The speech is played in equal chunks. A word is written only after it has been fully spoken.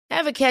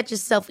Ever catch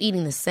yourself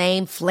eating the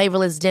same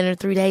flavorless dinner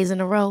 3 days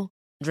in a row?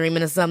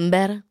 Dreaming of something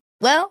better?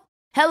 Well,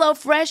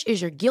 HelloFresh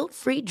is your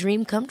guilt-free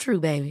dream come true,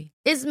 baby.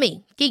 It's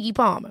me, Keke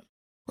Palmer.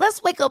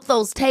 Let's wake up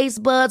those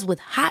taste buds with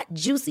hot,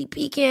 juicy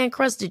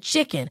pecan-crusted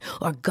chicken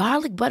or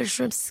garlic butter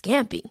shrimp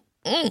scampi.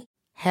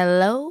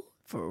 Hello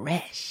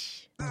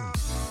Fresh.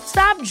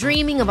 Stop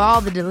dreaming of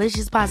all the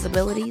delicious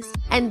possibilities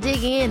and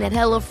dig in at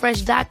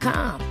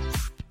HelloFresh.com.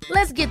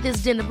 Let's get this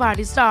dinner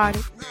party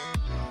started.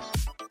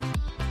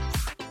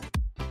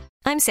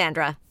 I'm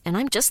Sandra, and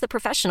I'm just the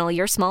professional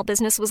your small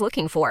business was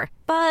looking for.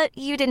 But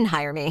you didn't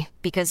hire me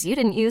because you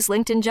didn't use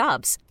LinkedIn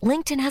Jobs.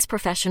 LinkedIn has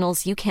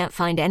professionals you can't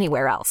find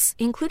anywhere else,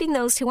 including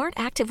those who aren't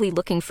actively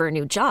looking for a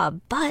new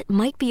job, but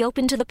might be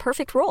open to the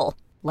perfect role,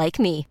 like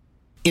me.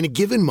 In a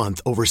given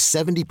month, over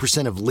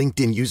 70% of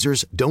LinkedIn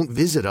users don't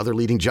visit other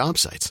leading job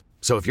sites.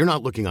 So if you're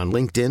not looking on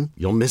LinkedIn,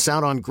 you'll miss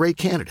out on great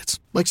candidates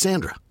like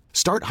Sandra.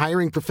 Start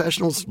hiring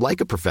professionals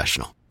like a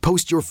professional.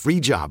 Post your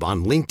free job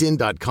on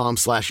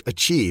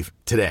linkedin.com/achieve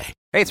today.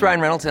 Hey, it's Ryan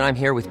Reynolds, and I'm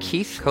here with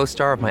Keith,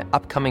 co-star of my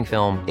upcoming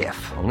film,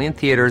 If, only in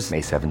theaters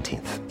May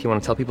 17th. Do you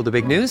want to tell people the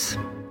big news?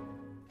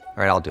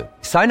 All right, I'll do it.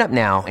 Sign up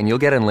now and you'll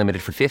get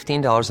unlimited for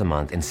 $15 a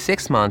month and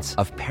 6 months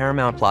of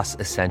Paramount Plus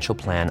Essential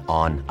Plan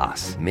on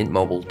us.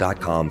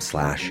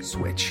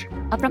 MintMobile.com/switch.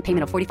 Upfront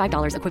payment of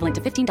 $45 equivalent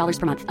to $15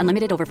 per month.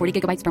 Unlimited over 40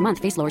 gigabytes per month.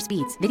 Face lower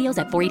speeds. Videos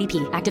at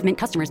 480p. Active Mint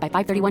customers by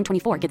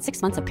 531.24 get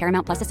 6 months of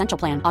Paramount Plus Essential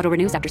Plan. Auto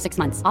renews after 6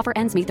 months. Offer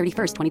ends May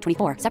 31st,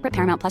 2024. Separate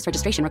Paramount Plus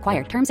registration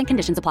required. Terms and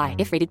conditions apply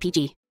if rated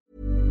PG.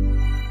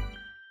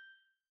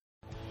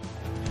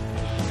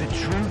 The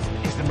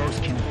truth is the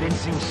most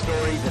convincing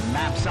story that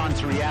maps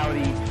onto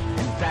reality,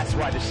 and that's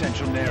why the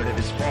central narrative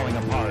is falling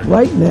apart.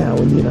 Right now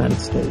in the United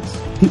States,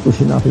 people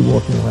should not be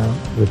walking around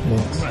with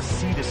masks. We must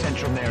see the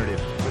central narrative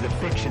for the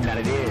fiction that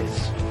it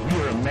is. We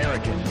are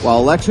Americans. While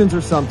elections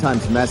are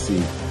sometimes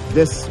messy,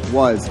 this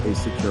was a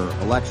secure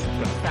election.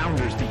 The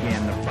founders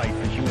began the fight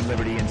for human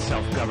liberty and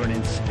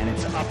self-governance, and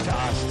it's up to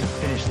us to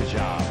finish the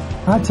job.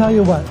 I'll tell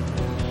you what,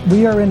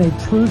 we are in a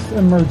truth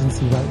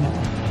emergency right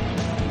now.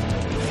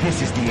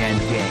 This is the end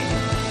game.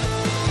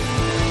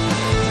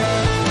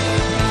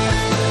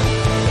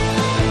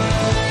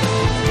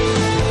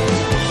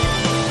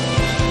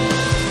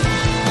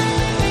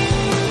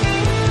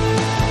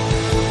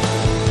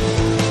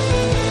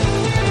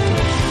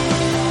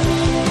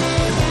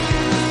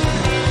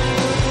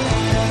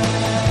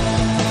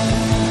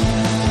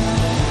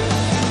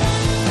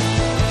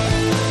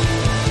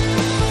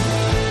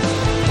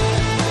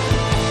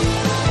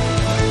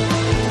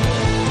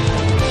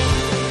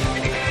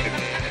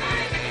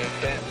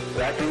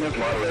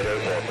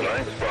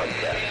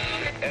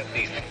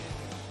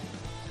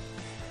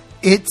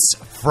 It's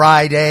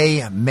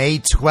Friday, May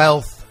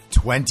 12th,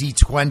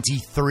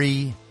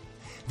 2023,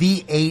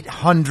 the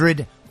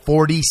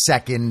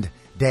 842nd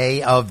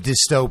day of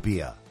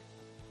dystopia.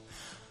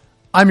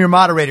 I'm your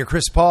moderator,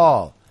 Chris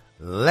Paul.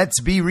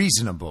 Let's be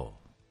reasonable.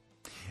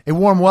 A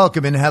warm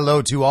welcome and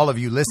hello to all of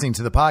you listening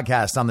to the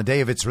podcast on the day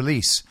of its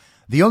release.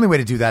 The only way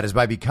to do that is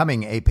by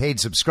becoming a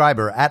paid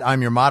subscriber at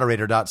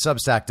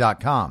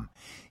imyourmoderator.substack.com.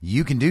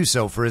 You can do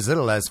so for as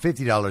little as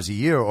 $50 a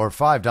year or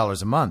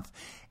 $5 a month.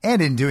 And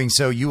in doing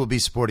so, you will be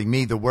supporting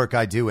me, the work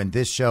I do, and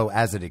this show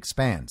as it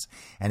expands.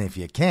 And if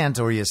you can't,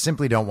 or you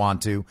simply don't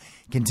want to,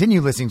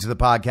 continue listening to the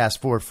podcast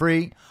for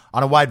free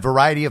on a wide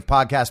variety of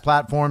podcast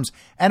platforms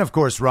and, of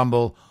course,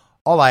 Rumble.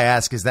 All I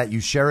ask is that you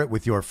share it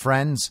with your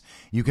friends.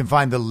 You can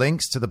find the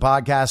links to the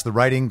podcast, the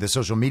writing, the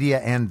social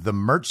media, and the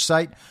merch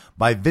site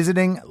by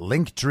visiting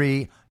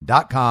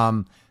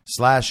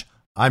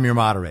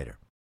linktree.com/I'mYourModerator.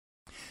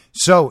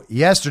 So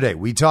yesterday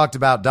we talked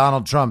about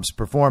Donald Trump's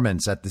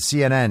performance at the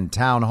CNN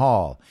town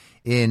hall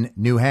in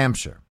New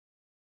Hampshire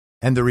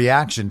and the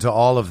reaction to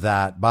all of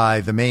that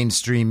by the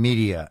mainstream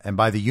media and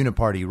by the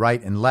uniparty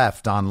right and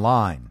left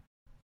online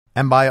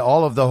and by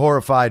all of the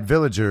horrified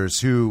villagers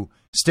who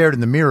stared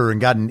in the mirror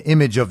and got an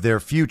image of their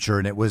future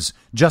and it was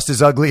just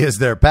as ugly as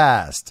their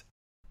past.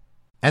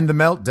 And the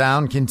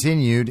meltdown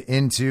continued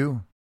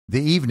into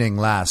the evening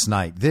last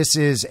night. This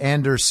is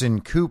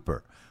Anderson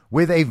Cooper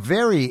with a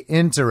very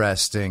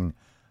interesting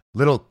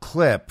little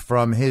clip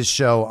from his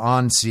show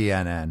on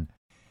CNN.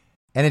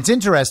 And it's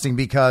interesting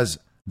because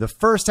the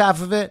first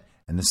half of it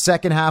and the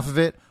second half of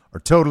it are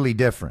totally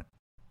different.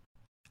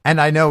 And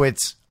I know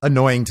it's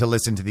annoying to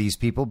listen to these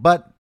people,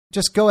 but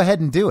just go ahead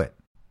and do it.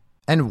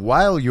 And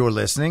while you're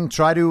listening,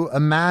 try to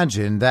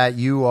imagine that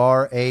you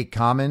are a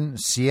common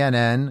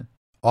CNN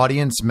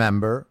audience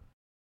member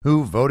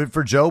who voted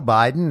for Joe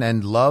Biden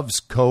and loves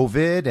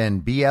COVID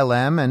and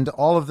BLM and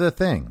all of the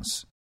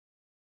things.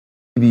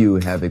 Many of you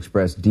have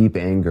expressed deep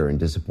anger and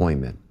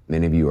disappointment.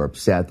 Many of you are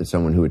upset that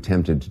someone who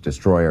attempted to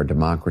destroy our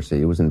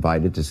democracy was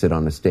invited to sit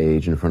on a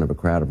stage in front of a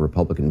crowd of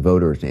Republican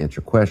voters to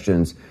answer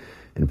questions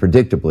and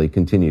predictably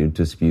continued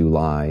to spew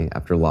lie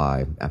after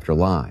lie after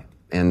lie.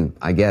 And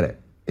I get it.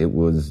 It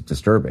was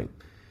disturbing.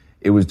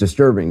 It was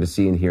disturbing to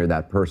see and hear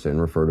that person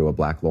refer to a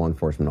black law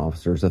enforcement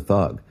officer as a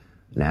thug,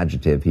 an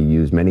adjective he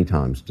used many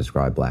times to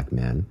describe black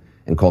men.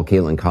 and called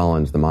Caitlin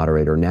Collins, the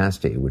moderator,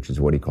 nasty, which is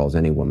what he calls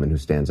any woman who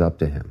stands up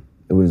to him.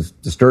 It was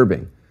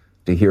disturbing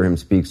to hear him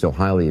speak so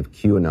highly of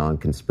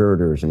QAnon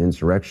conspirators and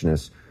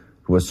insurrectionists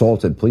who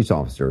assaulted police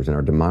officers in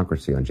our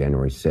democracy on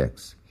January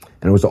 6th.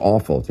 And it was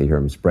awful to hear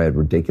him spread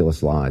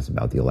ridiculous lies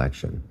about the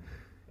election.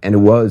 And it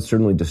was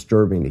certainly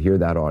disturbing to hear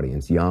that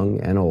audience,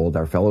 young and old,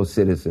 our fellow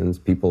citizens,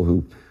 people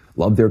who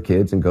love their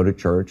kids and go to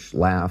church,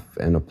 laugh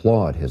and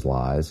applaud his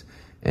lies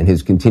and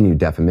his continued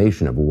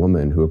defamation of a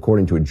woman who,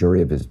 according to a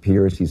jury of his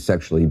peers, he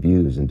sexually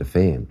abused and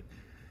defamed.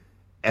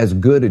 As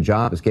good a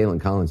job as Caitlin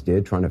Collins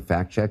did trying to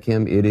fact-check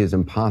him, it is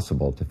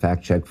impossible to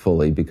fact-check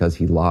fully because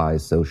he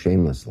lies so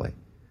shamelessly.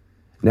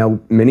 Now,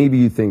 many of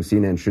you think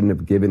CNN shouldn't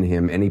have given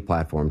him any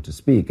platform to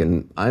speak,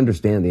 and I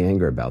understand the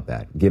anger about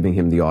that, giving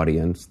him the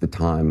audience, the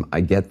time, I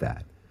get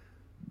that.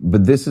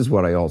 But this is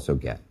what I also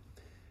get.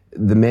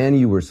 The man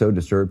you were so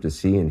disturbed to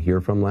see and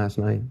hear from last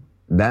night,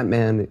 that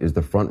man is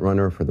the front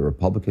runner for the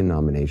Republican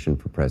nomination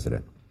for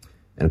president.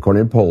 And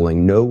according to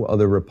polling, no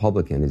other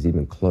Republican is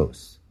even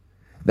close.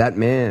 That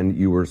man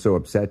you were so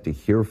upset to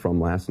hear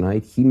from last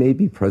night, he may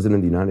be president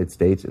of the United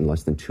States in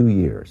less than 2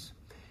 years.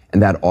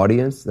 And that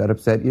audience that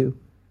upset you,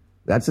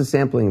 that's a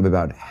sampling of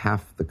about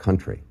half the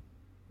country.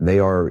 They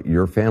are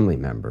your family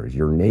members,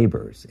 your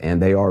neighbors, and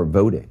they are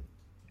voting.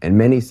 And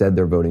many said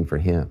they're voting for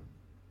him.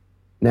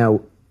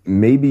 Now,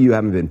 maybe you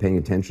haven't been paying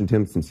attention to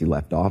him since he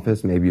left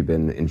office. Maybe you've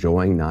been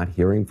enjoying not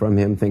hearing from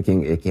him,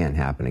 thinking it can't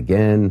happen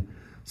again.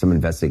 Some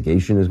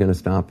investigation is going to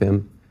stop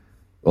him.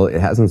 Well,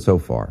 it hasn't so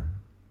far.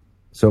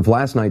 So if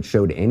last night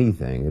showed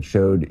anything, it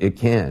showed it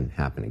can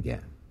happen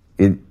again.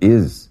 It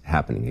is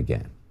happening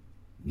again.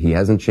 He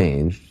hasn't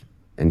changed,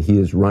 and he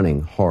is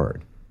running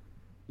hard.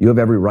 You have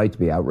every right to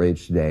be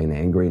outraged today and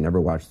angry and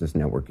never watch this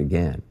network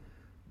again.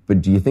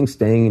 But do you think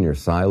staying in your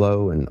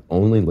silo and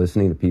only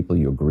listening to people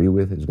you agree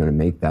with is going to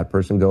make that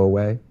person go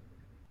away?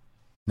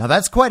 Now,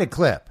 that's quite a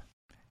clip.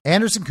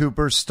 Anderson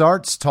Cooper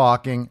starts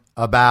talking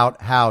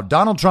about how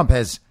Donald Trump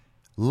has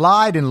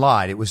lied and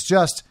lied. It was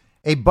just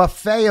a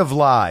buffet of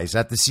lies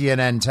at the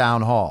CNN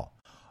town hall,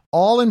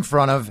 all in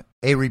front of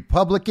a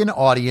Republican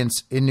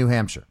audience in New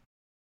Hampshire.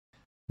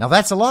 Now,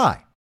 that's a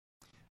lie.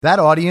 That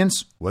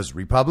audience was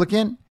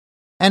Republican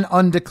and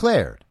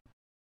undeclared.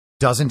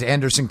 Doesn't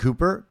Anderson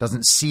Cooper,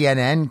 doesn't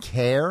CNN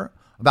care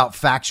about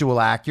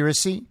factual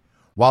accuracy?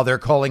 While they're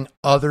calling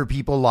other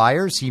people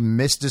liars, he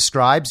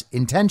misdescribes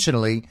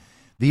intentionally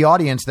the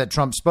audience that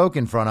Trump spoke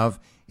in front of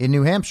in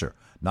New Hampshire.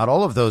 Not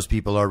all of those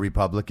people are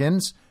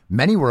Republicans.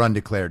 Many were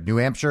undeclared. New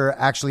Hampshire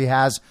actually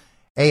has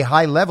a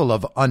high level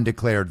of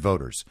undeclared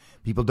voters.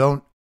 People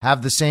don't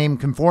have the same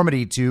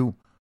conformity to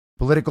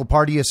political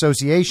party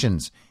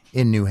associations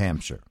in New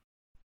Hampshire.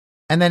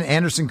 And then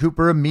Anderson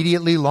Cooper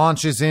immediately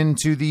launches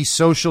into the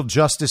social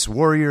justice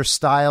warrior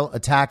style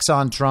attacks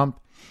on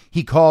Trump.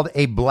 He called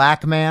a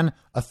black man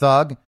a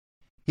thug.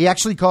 He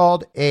actually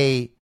called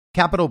a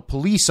Capitol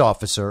police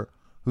officer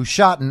who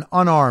shot an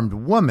unarmed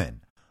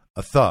woman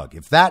a thug.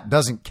 If that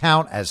doesn't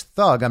count as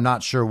thug, I'm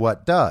not sure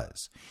what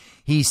does.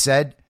 He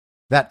said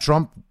that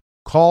Trump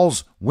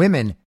calls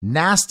women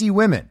nasty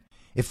women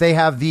if they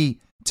have the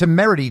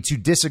temerity to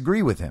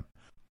disagree with him.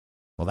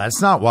 Well,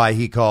 that's not why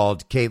he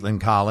called Caitlin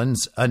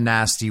Collins a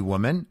nasty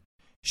woman.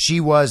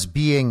 She was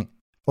being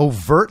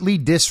overtly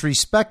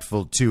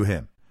disrespectful to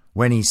him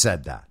when he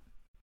said that.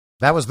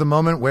 That was the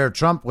moment where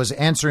Trump was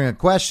answering a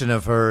question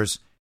of hers.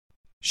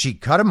 She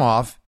cut him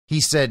off.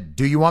 He said,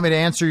 "Do you want me to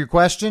answer your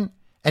question?"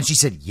 And she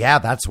said, "Yeah,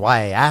 that's why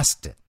I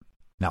asked it."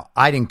 Now,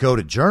 I didn't go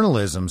to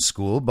journalism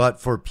school, but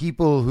for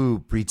people who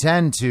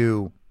pretend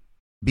to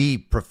be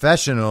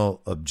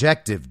professional,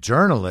 objective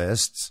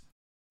journalists,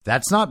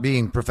 that's not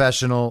being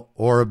professional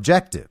or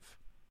objective.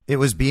 It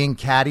was being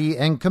catty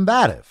and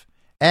combative.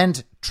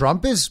 And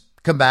Trump is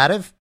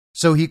combative,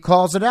 so he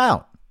calls it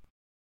out.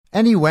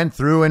 And he went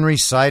through and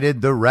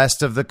recited the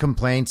rest of the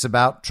complaints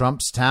about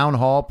Trump's town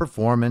hall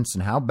performance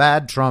and how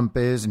bad Trump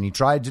is. And he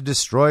tried to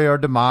destroy our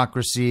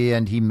democracy.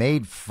 And he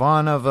made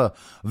fun of a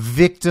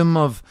victim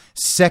of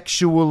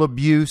sexual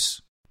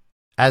abuse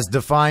as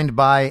defined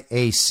by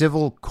a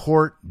civil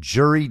court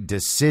jury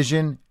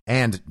decision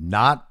and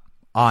not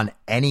on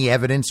any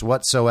evidence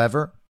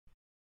whatsoever.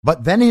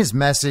 But then his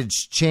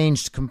message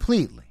changed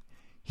completely.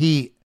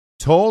 He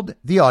told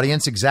the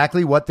audience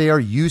exactly what they are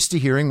used to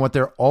hearing, what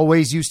they're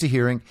always used to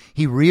hearing.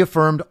 He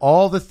reaffirmed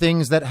all the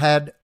things that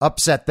had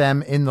upset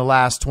them in the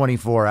last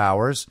 24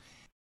 hours.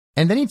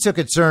 And then he took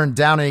a turn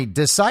down a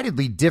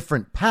decidedly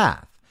different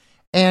path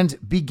and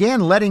began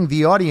letting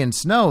the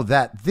audience know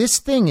that this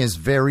thing is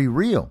very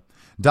real.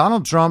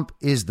 Donald Trump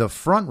is the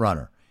front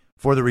runner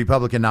for the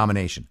Republican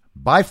nomination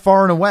by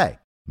far and away.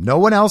 No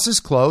one else is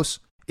close.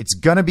 It's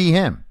going to be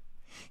him.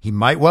 He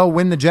might well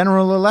win the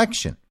general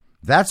election.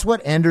 That's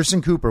what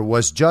Anderson Cooper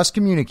was just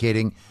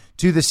communicating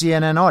to the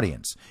CNN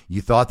audience.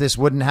 You thought this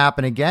wouldn't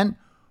happen again?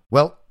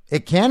 Well,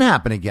 it can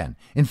happen again.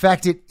 In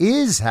fact, it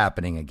is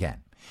happening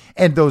again.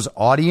 And those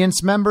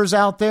audience members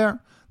out there,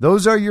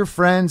 those are your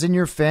friends and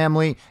your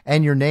family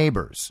and your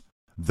neighbors.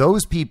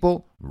 Those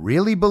people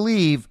really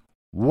believe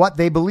what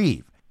they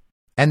believe.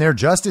 And they're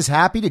just as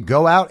happy to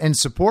go out and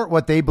support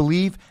what they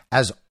believe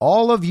as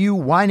all of you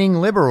whining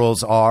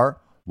liberals are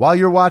while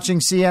you're watching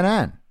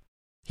CNN.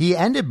 He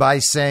ended by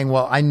saying,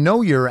 well, I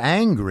know you're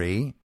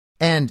angry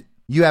and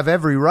you have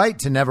every right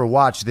to never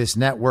watch this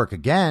network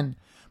again,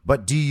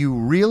 but do you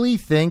really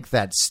think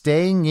that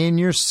staying in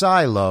your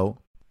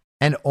silo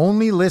and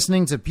only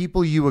listening to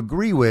people you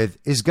agree with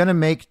is going to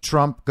make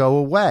Trump go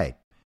away?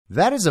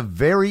 That is a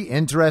very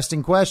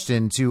interesting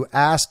question to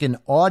ask an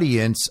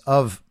audience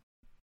of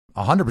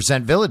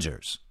 100%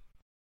 villagers,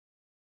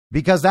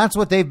 because that's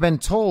what they've been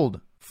told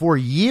for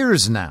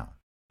years now.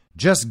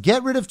 Just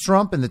get rid of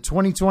Trump in the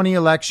 2020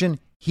 election.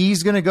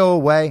 He's going to go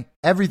away.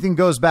 Everything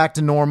goes back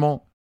to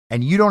normal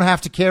and you don't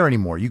have to care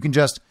anymore. You can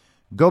just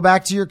go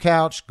back to your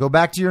couch, go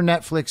back to your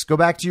Netflix, go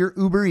back to your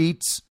Uber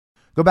Eats,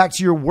 go back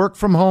to your work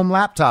from home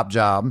laptop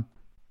job,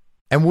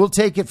 and we'll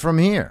take it from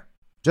here.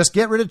 Just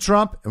get rid of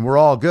Trump and we're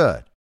all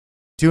good.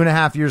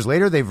 2.5 years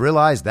later, they've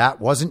realized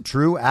that wasn't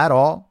true at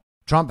all.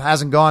 Trump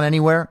hasn't gone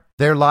anywhere.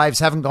 Their lives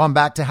haven't gone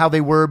back to how they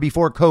were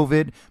before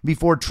COVID,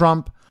 before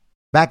Trump,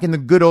 back in the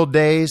good old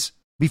days,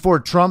 before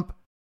Trump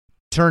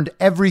turned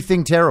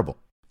everything terrible.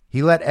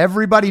 He let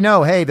everybody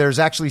know, hey, there's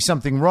actually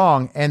something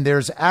wrong, and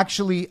there's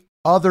actually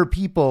other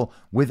people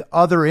with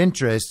other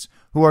interests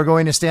who are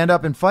going to stand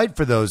up and fight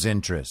for those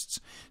interests.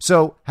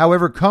 So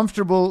however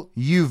comfortable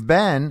you've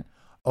been,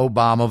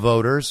 Obama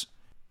voters,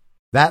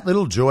 that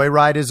little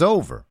joyride is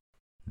over.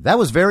 That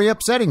was very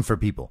upsetting for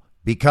people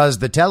because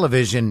the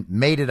television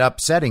made it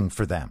upsetting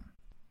for them.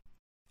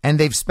 And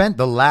they've spent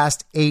the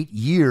last 8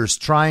 years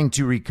trying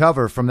to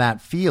recover from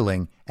that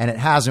feeling, and it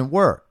hasn't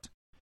worked.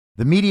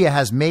 The media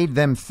has made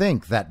them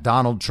think that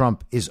Donald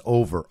Trump is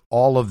over.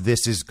 All of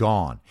this is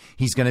gone.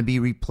 He's going to be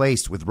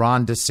replaced with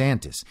Ron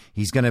DeSantis.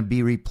 He's going to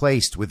be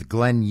replaced with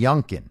Glenn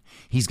Youngkin.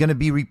 He's going to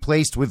be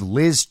replaced with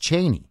Liz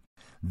Cheney.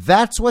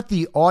 That's what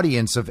the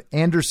audience of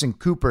Anderson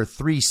Cooper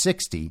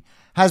 360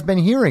 has been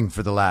hearing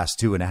for the last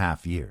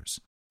 2.5 years.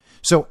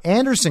 So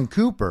Anderson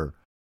Cooper,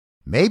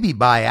 maybe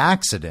by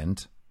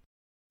accident,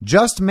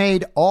 just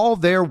made all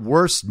their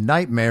worst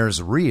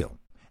nightmares real.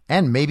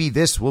 And maybe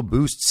this will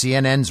boost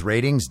CNN's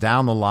ratings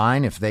down the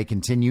line if they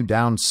continue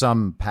down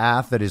some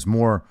path that is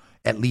more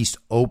at least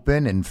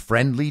open and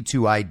friendly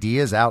to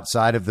ideas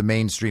outside of the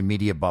mainstream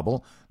media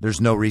bubble.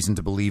 There's no reason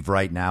to believe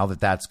right now that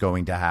that's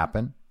going to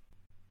happen.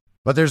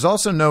 But there's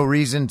also no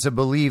reason to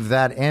believe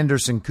that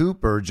Anderson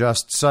Cooper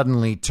just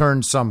suddenly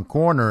turned some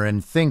corner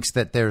and thinks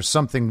that there's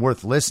something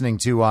worth listening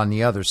to on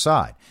the other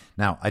side.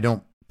 Now, I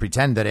don't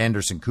pretend that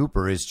Anderson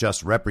Cooper is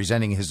just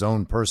representing his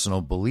own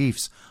personal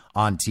beliefs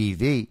on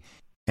TV.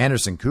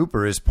 Anderson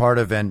Cooper is part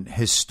of an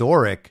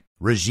historic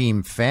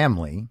regime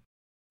family.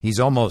 He's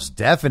almost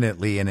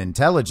definitely an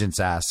intelligence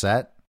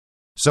asset,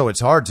 so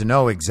it's hard to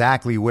know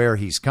exactly where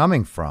he's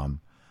coming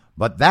from.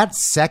 But that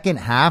second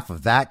half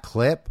of that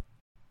clip,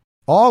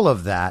 all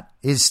of that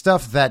is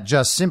stuff that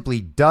just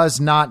simply does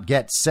not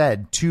get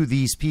said to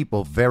these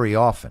people very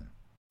often.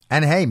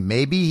 And hey,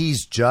 maybe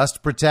he's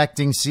just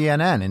protecting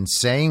CNN and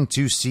saying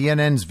to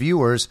CNN's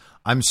viewers,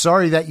 I'm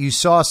sorry that you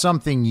saw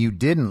something you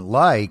didn't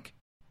like,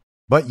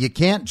 but you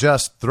can't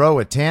just throw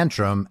a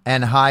tantrum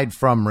and hide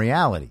from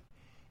reality.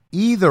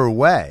 Either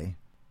way,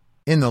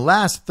 in the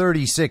last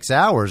 36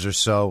 hours or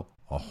so,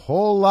 a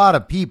whole lot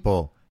of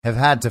people have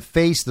had to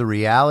face the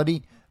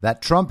reality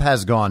that Trump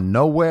has gone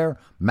nowhere,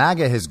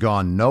 MAGA has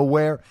gone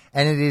nowhere,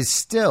 and it is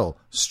still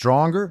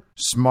stronger,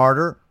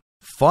 smarter,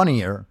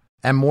 funnier,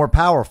 and more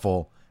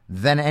powerful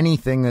than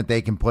anything that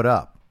they can put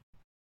up.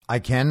 I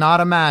cannot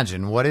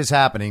imagine what is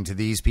happening to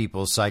these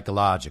people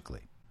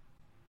psychologically.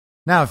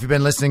 Now, if you've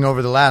been listening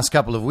over the last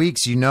couple of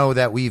weeks, you know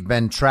that we've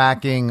been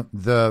tracking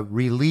the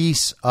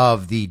release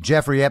of the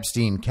Jeffrey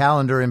Epstein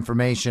calendar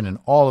information and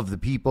all of the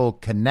people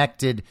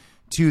connected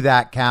to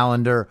that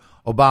calendar.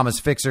 Obama's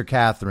fixer,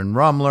 Catherine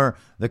Rumler,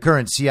 the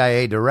current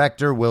CIA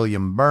director,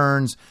 William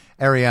Burns,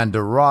 Ariane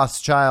de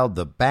Rothschild,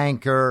 the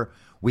banker.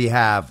 We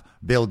have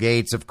Bill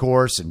Gates, of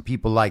course, and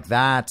people like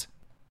that.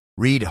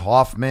 Reid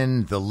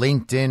Hoffman, the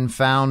LinkedIn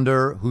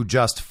founder who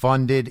just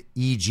funded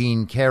E.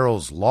 Jean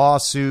Carroll's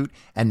lawsuit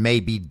and may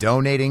be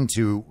donating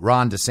to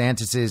Ron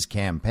DeSantis'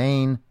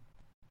 campaign.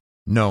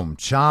 Noam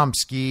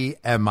Chomsky,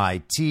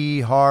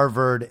 MIT,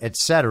 Harvard,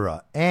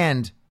 etc.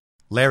 And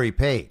Larry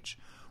Page.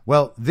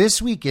 Well,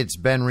 this week it's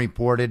been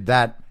reported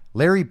that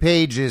Larry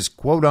Page is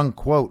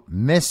quote-unquote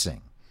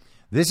missing.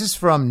 This is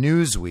from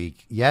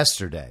Newsweek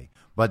yesterday,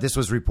 but this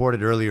was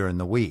reported earlier in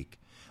the week.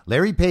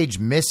 Larry Page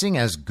missing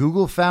as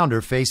Google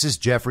founder faces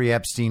Jeffrey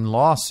Epstein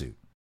lawsuit.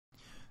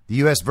 The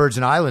U.S.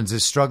 Virgin Islands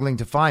is struggling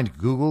to find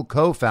Google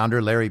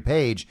co-founder Larry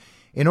Page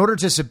in order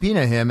to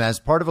subpoena him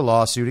as part of a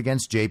lawsuit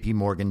against J.P.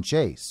 Morgan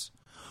Chase.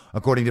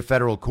 According to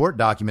federal court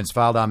documents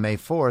filed on May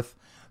 4th,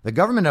 the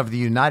government of the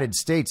United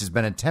States has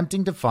been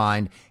attempting to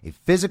find a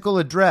physical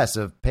address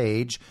of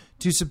Page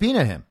to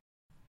subpoena him.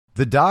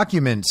 The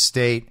documents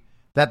state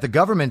that the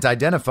government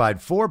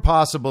identified 4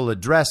 possible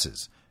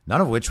addresses, none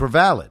of which were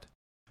valid.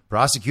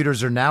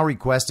 Prosecutors are now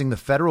requesting the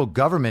federal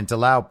government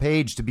allow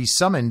Page to be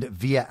summoned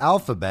via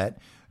Alphabet,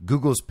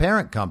 Google's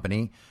parent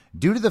company,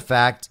 due to the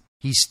fact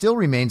he still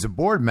remains a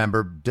board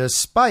member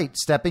despite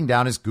stepping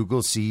down as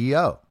Google's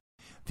CEO.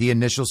 The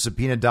initial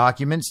subpoena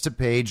documents to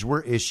Page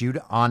were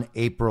issued on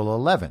April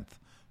 11th,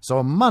 so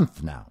a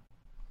month now.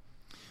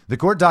 The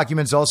court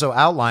documents also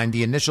outlined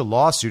the initial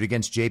lawsuit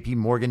against JP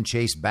Morgan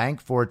Chase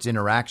Bank for its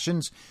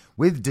interactions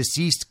with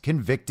deceased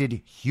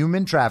convicted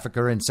human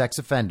trafficker and sex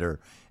offender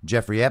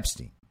Jeffrey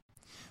Epstein.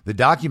 The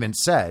document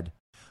said,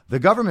 the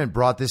government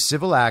brought this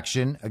civil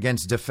action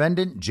against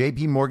defendant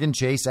JP Morgan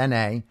Chase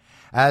N.A.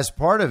 as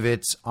part of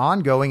its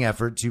ongoing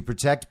effort to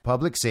protect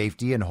public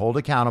safety and hold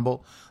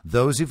accountable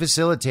those who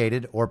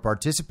facilitated or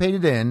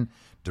participated in,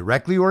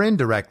 directly or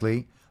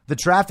indirectly, the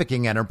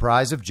trafficking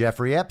enterprise of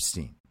Jeffrey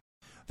Epstein.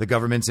 The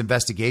government's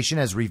investigation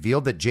has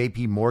revealed that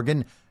JP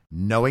Morgan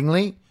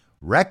knowingly,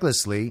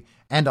 recklessly,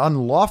 and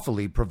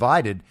unlawfully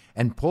provided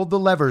and pulled the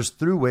levers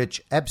through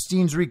which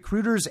Epstein's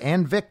recruiters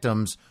and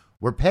victims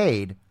were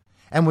paid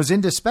and was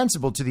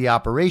indispensable to the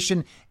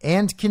operation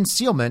and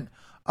concealment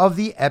of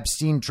the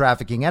Epstein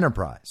trafficking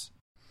enterprise.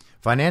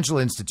 Financial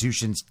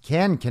institutions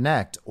can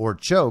connect or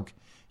choke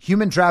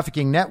human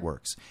trafficking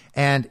networks,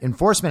 and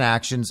enforcement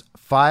actions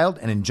filed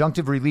and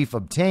injunctive relief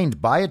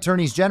obtained by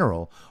attorneys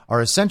general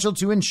are essential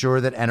to ensure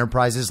that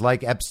enterprises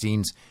like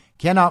Epstein's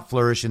cannot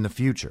flourish in the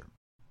future.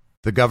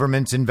 The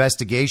government's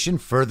investigation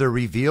further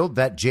revealed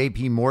that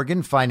JP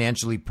Morgan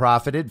financially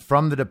profited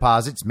from the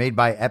deposits made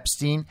by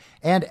Epstein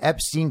and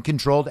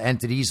Epstein-controlled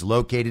entities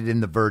located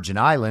in the Virgin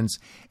Islands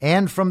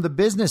and from the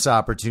business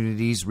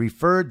opportunities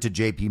referred to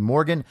JP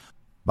Morgan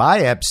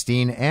by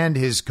Epstein and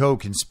his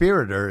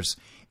co-conspirators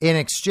in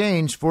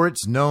exchange for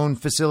its known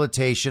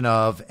facilitation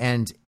of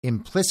and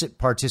implicit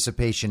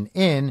participation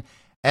in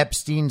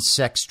Epstein's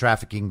sex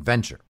trafficking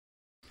venture.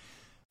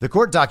 The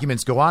court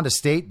documents go on to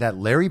state that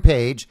Larry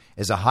Page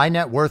is a high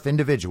net worth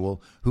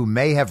individual who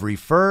may have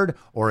referred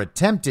or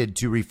attempted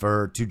to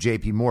refer to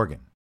JP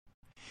Morgan.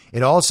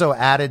 It also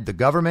added the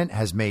government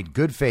has made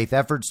good faith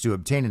efforts to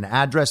obtain an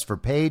address for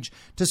Page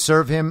to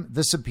serve him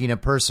the subpoena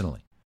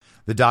personally.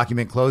 The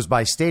document closed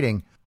by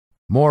stating,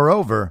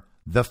 moreover,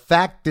 the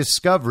fact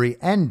discovery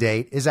end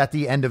date is at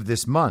the end of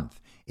this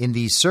month. In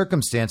these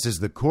circumstances,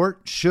 the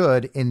court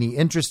should, in the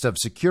interest of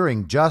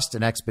securing just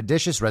and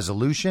expeditious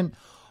resolution,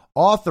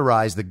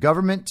 authorize the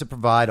government to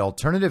provide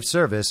alternative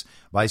service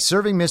by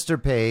serving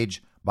Mr.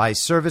 Page by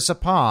service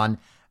upon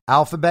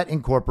Alphabet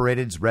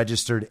Incorporated's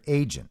registered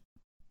agent.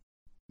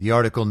 The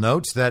article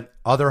notes that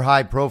other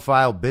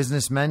high-profile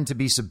businessmen to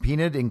be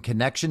subpoenaed in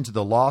connection to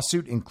the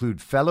lawsuit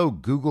include fellow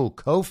Google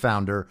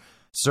co-founder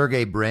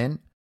Sergey Brin,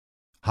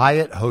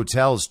 Hyatt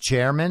Hotels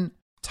chairman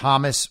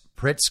Thomas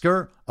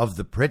Pritzker of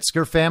the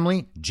Pritzker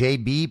family,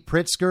 J.B.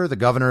 Pritzker, the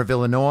governor of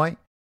Illinois.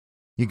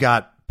 You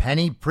got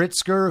Penny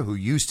Pritzker, who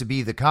used to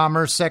be the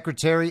Commerce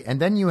Secretary, and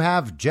then you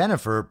have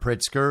Jennifer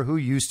Pritzker, who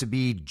used to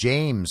be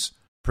James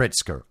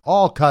Pritzker.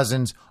 All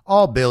cousins,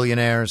 all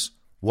billionaires.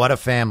 What a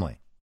family.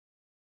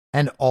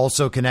 And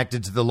also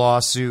connected to the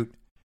lawsuit,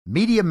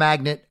 media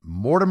magnate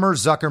Mortimer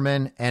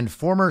Zuckerman and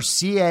former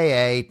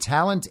CAA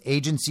talent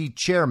agency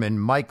chairman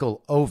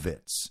Michael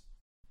Ovitz.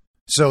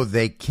 So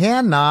they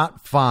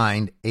cannot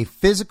find a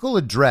physical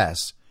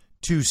address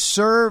to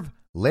serve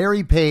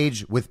Larry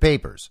Page with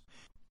papers.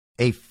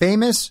 A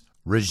famous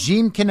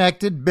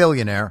regime-connected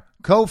billionaire,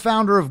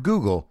 co-founder of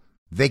Google,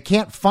 they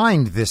can't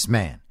find this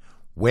man.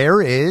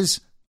 Where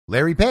is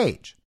Larry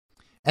Page?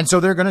 And so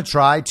they're going to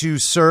try to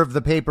serve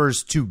the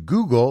papers to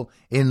Google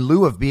in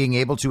lieu of being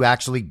able to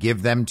actually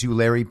give them to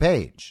Larry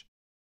Page.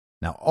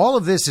 Now, all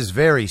of this is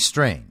very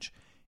strange.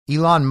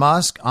 Elon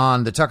Musk,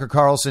 on the Tucker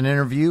Carlson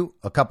interview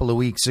a couple of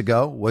weeks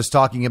ago, was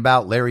talking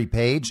about Larry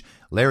Page.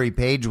 Larry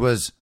Page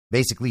was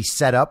basically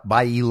set up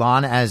by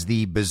Elon as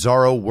the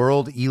bizarro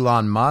world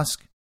Elon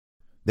Musk.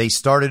 They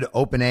started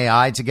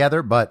OpenAI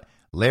together, but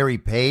Larry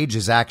Page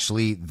is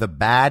actually the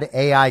bad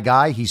AI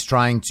guy. He's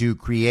trying to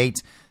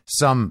create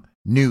some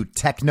new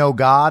techno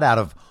god out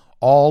of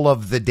all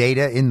of the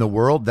data in the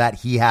world that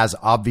he has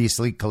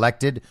obviously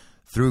collected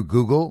through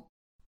Google.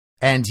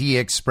 And he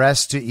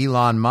expressed to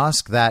Elon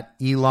Musk that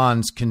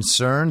Elon's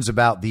concerns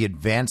about the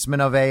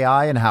advancement of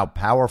AI and how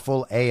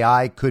powerful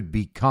AI could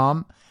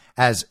become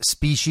as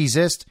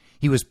speciesist.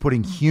 He was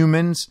putting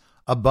humans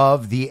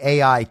above the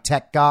AI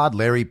tech god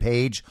Larry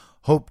Page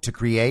hoped to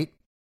create.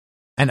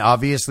 And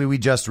obviously, we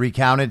just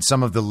recounted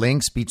some of the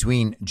links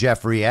between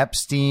Jeffrey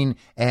Epstein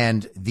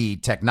and the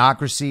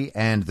technocracy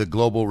and the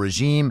global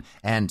regime,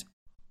 and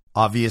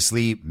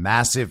obviously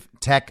massive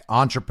tech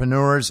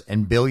entrepreneurs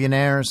and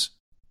billionaires.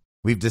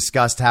 We've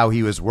discussed how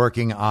he was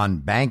working on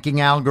banking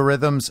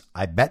algorithms.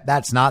 I bet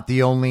that's not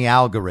the only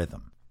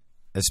algorithm,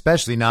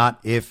 especially not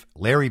if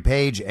Larry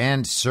Page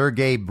and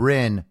Sergey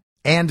Brin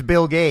and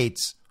Bill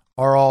Gates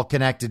are all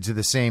connected to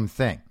the same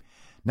thing.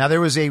 Now,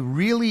 there was a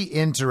really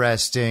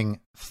interesting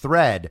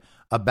thread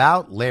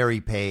about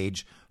Larry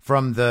Page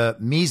from the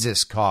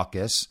Mises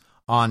Caucus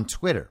on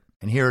Twitter,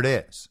 and here it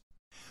is.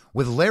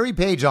 With Larry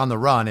Page on the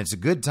run, it's a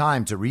good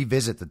time to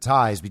revisit the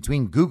ties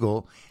between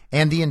Google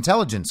and the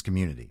intelligence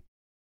community.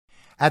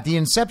 At the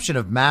inception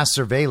of mass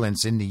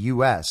surveillance in the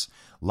U.S.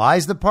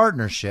 lies the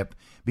partnership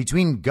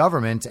between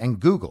government and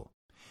Google.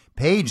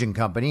 Page and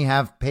company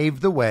have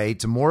paved the way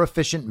to more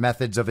efficient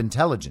methods of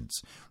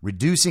intelligence,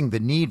 reducing the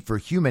need for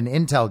human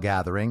intel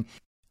gathering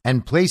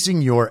and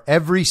placing your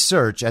every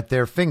search at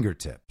their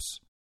fingertips.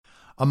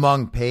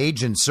 Among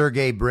Page and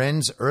Sergey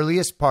Brin's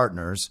earliest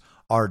partners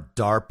are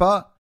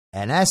DARPA,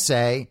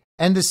 NSA,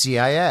 and the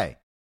CIA.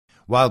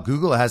 While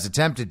Google has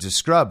attempted to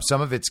scrub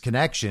some of its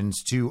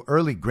connections to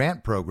early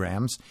grant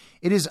programs,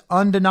 it is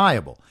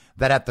undeniable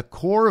that at the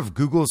core of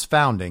Google's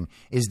founding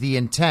is the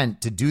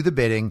intent to do the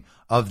bidding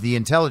of the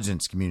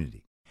intelligence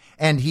community.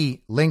 And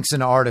he links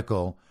an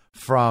article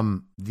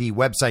from the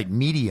website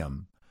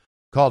Medium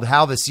called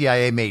How the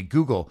CIA Made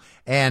Google.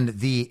 And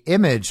the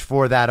image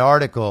for that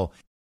article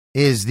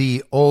is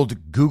the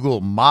old Google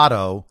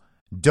motto,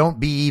 "Don't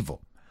be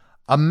evil."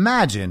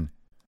 Imagine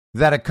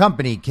that a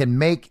company can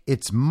make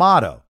its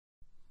motto,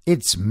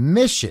 its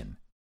mission,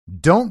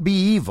 "Don't be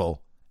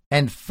evil,"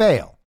 and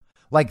fail.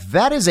 Like,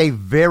 that is a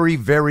very,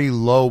 very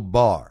low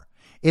bar.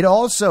 It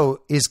also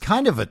is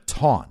kind of a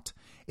taunt.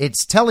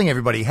 It's telling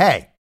everybody,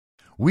 hey,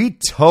 we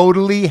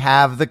totally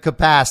have the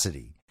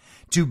capacity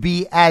to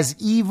be as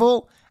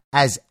evil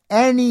as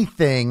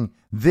anything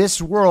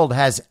this world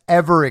has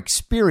ever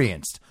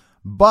experienced,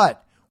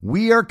 but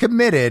we are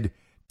committed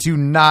to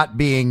not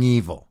being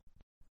evil.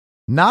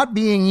 Not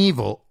being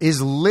evil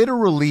is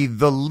literally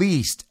the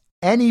least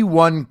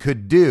anyone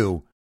could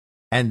do,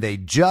 and they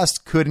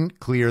just couldn't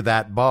clear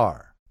that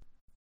bar.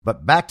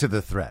 But back to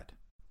the thread.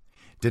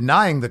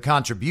 Denying the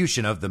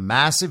contribution of the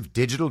massive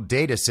digital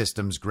data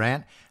systems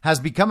grant has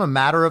become a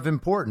matter of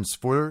importance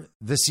for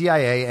the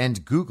CIA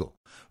and Google,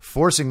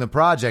 forcing the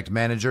project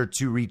manager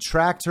to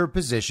retract her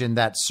position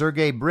that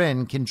Sergey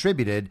Brin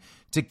contributed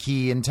to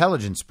key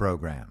intelligence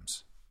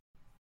programs.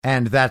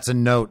 And that's a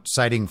note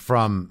citing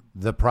from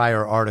the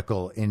prior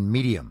article in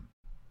Medium.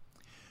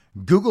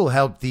 Google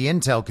helped the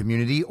intel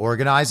community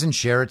organize and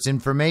share its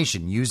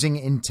information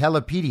using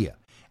Intellipedia,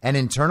 an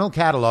internal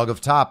catalog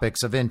of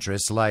topics of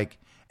interest like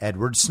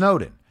Edward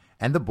Snowden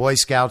and the Boy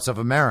Scouts of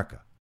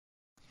America.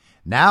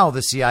 Now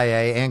the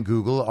CIA and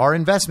Google are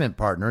investment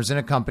partners in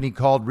a company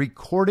called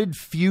Recorded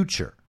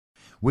Future,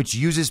 which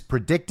uses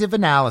predictive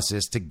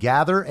analysis to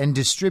gather and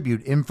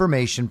distribute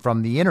information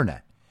from the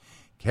internet.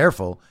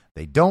 Careful,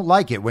 they don't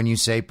like it when you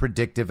say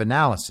predictive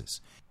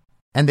analysis.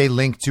 And they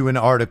link to an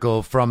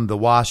article from the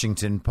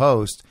Washington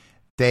Post.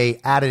 They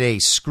added a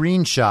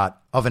screenshot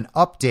of an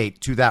update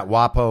to that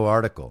WAPO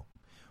article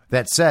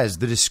that says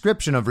the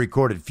description of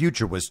Recorded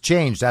Future was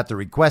changed at the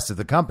request of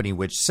the company,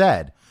 which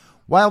said,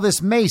 while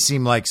this may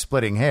seem like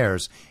splitting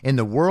hairs, in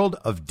the world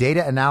of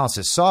data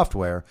analysis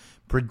software,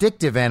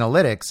 predictive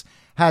analytics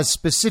has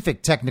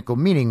specific technical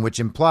meaning which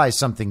implies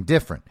something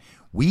different.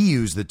 We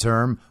use the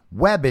term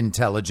web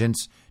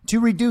intelligence to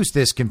reduce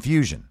this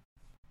confusion.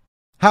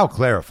 How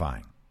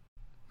clarifying.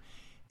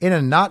 In a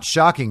not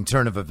shocking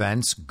turn of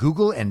events,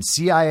 Google and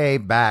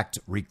CIA-backed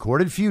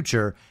Recorded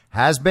Future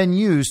has been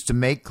used to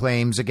make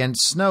claims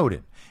against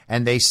Snowden,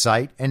 and they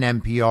cite an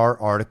NPR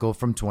article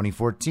from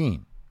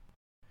 2014.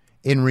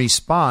 In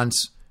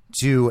response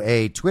to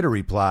a Twitter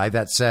reply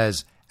that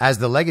says, as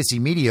the legacy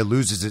media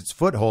loses its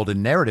foothold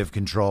in narrative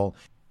control,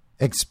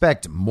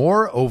 expect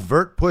more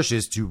overt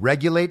pushes to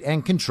regulate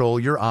and control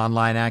your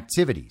online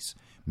activities.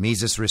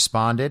 Mises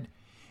responded,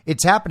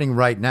 it's happening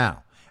right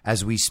now.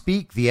 As we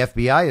speak, the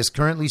FBI is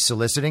currently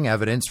soliciting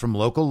evidence from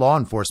local law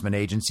enforcement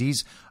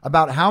agencies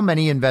about how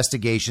many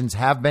investigations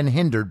have been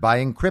hindered by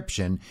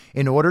encryption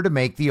in order to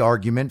make the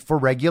argument for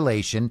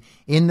regulation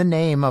in the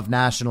name of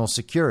national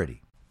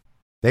security.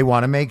 They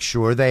want to make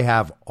sure they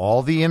have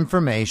all the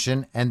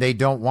information and they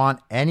don't want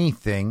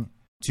anything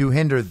to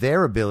hinder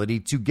their ability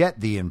to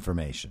get the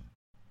information.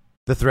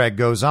 The thread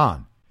goes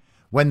on.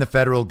 When the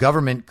federal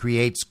government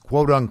creates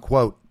quote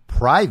unquote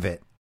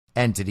private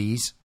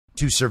entities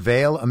to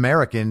surveil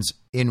Americans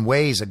in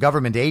ways a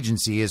government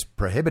agency is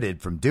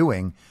prohibited from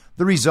doing,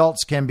 the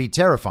results can be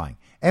terrifying.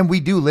 And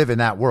we do live in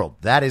that world.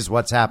 That is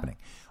what's happening.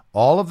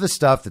 All of the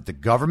stuff that the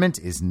government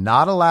is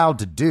not allowed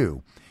to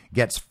do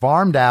gets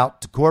farmed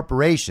out to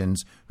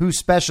corporations who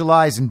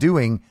specialize in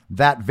doing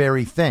that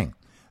very thing.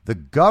 The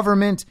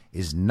government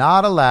is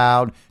not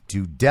allowed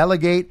to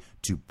delegate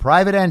to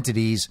private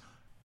entities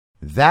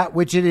that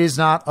which it is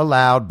not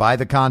allowed by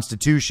the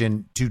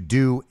Constitution to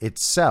do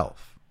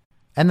itself.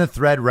 And the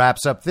thread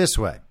wraps up this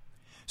way.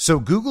 So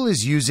Google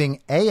is using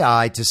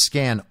AI to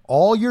scan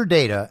all your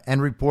data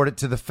and report it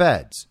to the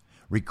feds.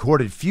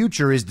 Recorded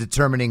Future is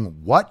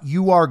determining what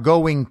you are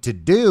going to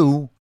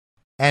do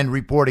and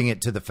reporting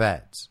it to the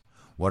feds.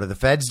 What are the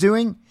feds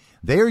doing?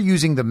 They are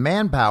using the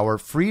manpower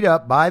freed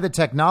up by the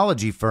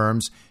technology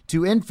firms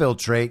to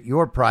infiltrate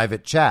your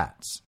private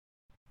chats.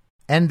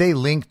 And they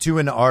link to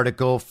an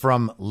article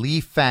from Lee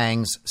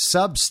Fang's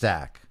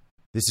Substack.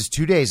 This is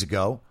 2 days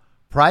ago.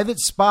 Private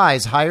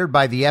spies hired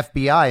by the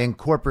FBI and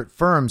corporate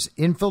firms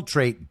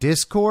infiltrate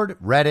Discord,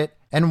 Reddit,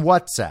 and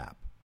WhatsApp.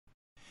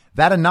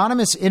 That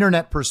anonymous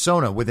internet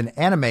persona with an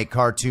anime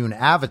cartoon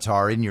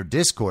avatar in your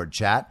Discord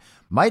chat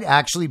might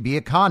actually be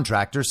a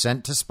contractor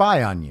sent to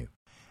spy on you.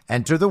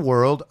 Enter the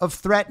world of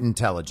threat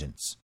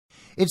intelligence.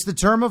 It's the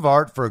term of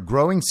art for a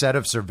growing set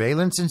of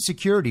surveillance and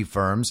security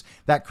firms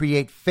that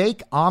create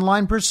fake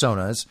online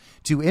personas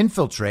to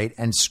infiltrate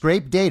and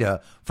scrape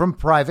data from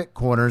private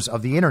corners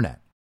of the internet.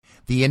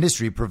 The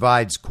industry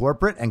provides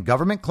corporate and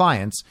government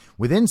clients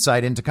with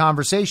insight into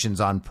conversations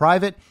on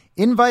private,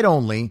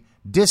 invite-only,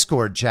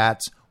 Discord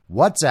chats,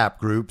 WhatsApp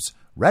groups,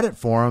 Reddit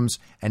forums,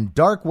 and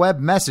dark web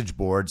message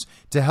boards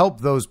to help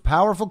those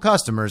powerful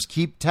customers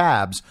keep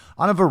tabs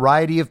on a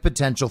variety of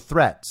potential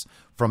threats,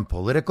 from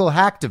political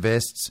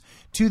hacktivists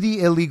to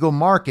the illegal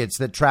markets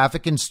that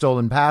traffic in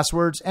stolen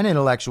passwords and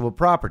intellectual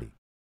property.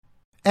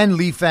 And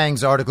Li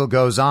Fang's article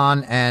goes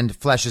on and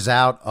fleshes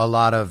out a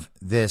lot of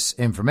this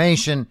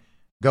information.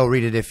 Go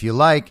read it if you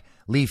like.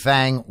 Li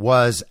Fang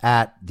was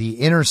at The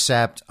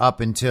Intercept up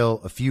until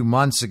a few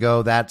months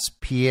ago. That's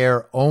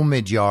Pierre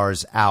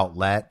Omidyar's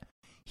outlet.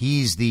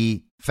 He's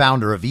the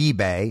founder of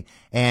eBay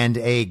and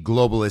a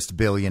globalist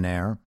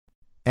billionaire.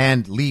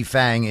 And Li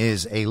Fang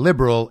is a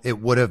liberal.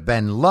 It would have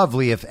been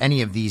lovely if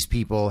any of these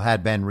people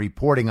had been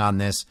reporting on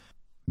this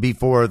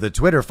before the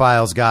Twitter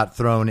files got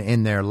thrown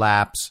in their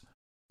laps.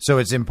 So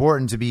it's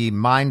important to be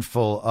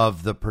mindful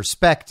of the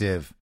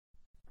perspective.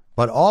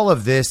 But all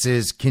of this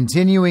is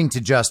continuing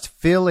to just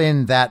fill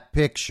in that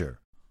picture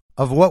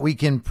of what we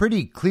can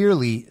pretty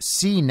clearly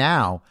see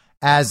now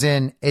as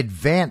an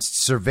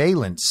advanced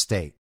surveillance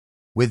state,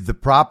 with the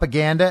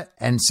propaganda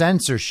and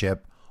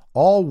censorship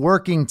all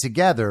working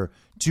together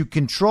to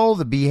control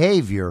the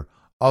behavior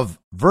of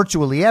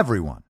virtually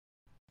everyone.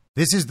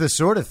 This is the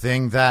sort of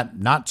thing that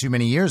not too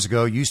many years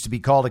ago used to be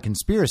called a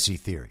conspiracy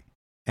theory.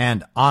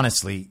 And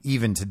honestly,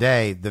 even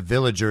today, the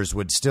villagers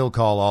would still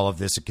call all of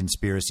this a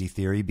conspiracy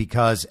theory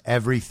because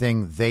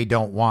everything they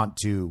don't want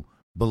to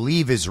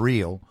believe is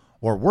real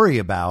or worry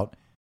about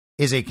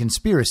is a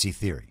conspiracy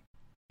theory.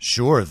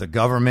 Sure, the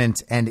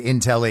government and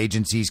intel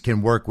agencies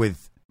can work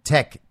with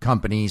tech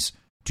companies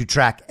to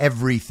track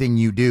everything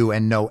you do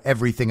and know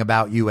everything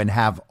about you and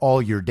have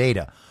all your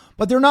data.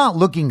 But they're not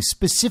looking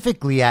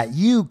specifically at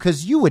you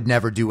because you would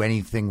never do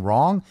anything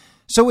wrong.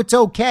 So it's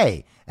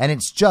okay. And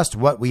it's just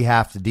what we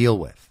have to deal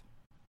with.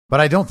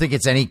 But I don't think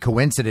it's any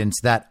coincidence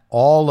that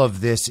all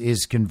of this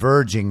is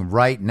converging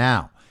right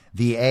now.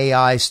 The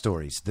AI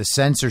stories, the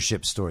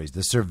censorship stories,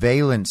 the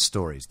surveillance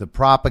stories, the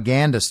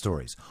propaganda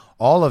stories,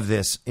 all of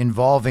this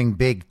involving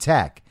big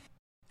tech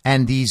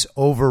and these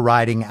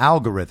overriding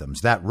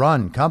algorithms that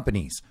run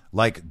companies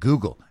like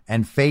Google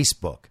and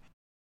Facebook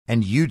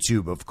and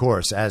YouTube, of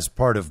course, as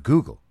part of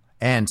Google,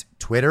 and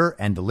Twitter,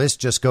 and the list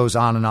just goes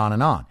on and on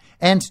and on.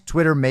 And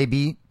Twitter may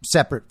be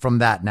separate from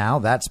that now.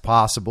 That's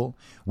possible.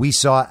 We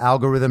saw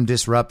algorithm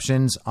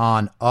disruptions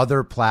on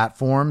other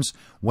platforms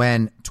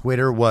when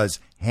Twitter was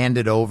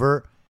handed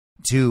over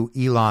to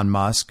Elon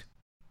Musk.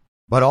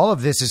 But all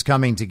of this is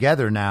coming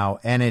together now,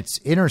 and it's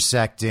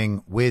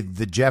intersecting with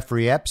the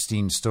Jeffrey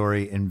Epstein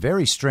story in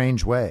very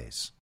strange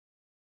ways.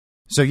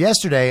 So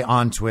yesterday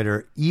on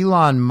Twitter,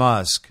 Elon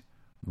Musk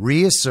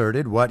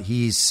reasserted what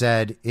he's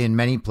said in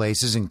many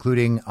places,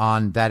 including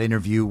on that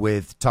interview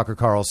with Tucker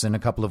Carlson a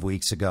couple of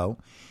weeks ago.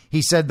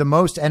 He said the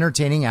most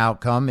entertaining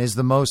outcome is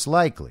the most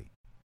likely.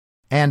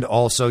 And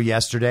also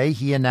yesterday,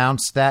 he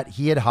announced that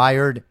he had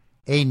hired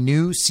a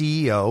new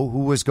CEO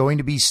who was going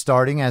to be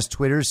starting as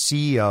Twitter's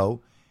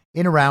CEO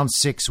in around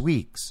 6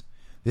 weeks.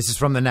 This is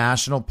from the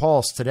National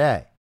Pulse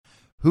today.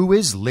 Who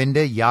is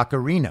Linda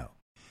Yaccarino?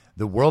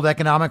 The World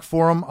Economic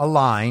Forum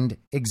aligned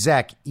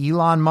exec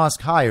Elon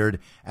Musk hired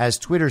as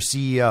Twitter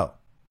CEO.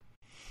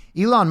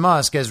 Elon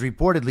Musk has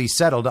reportedly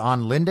settled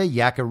on Linda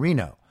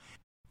Yaccarino,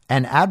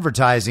 an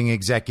advertising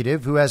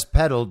executive who has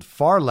peddled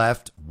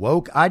far-left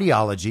woke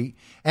ideology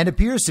and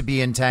appears to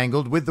be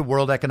entangled with the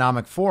World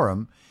Economic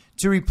Forum,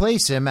 to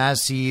replace him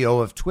as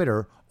CEO of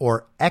Twitter,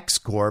 or X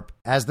Corp,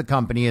 as the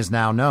company is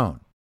now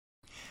known.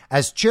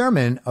 As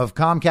chairman of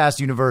Comcast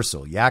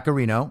Universal,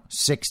 Yaccarino,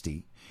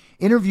 60,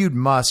 interviewed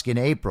Musk in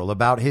April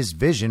about his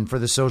vision for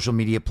the social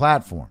media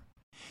platform.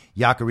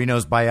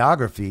 Yaccarino's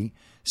biography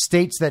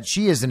states that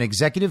she is an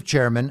executive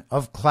chairman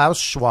of Klaus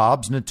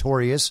Schwab's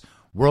notorious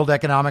World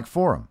Economic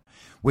Forum,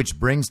 which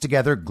brings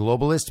together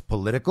globalist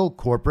political,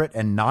 corporate,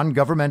 and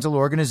non-governmental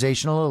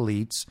organizational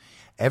elites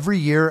every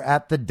year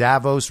at the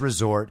Davos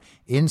resort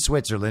in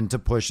Switzerland to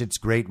push its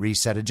Great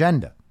Reset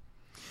agenda.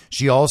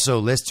 She also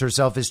lists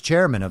herself as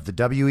chairman of the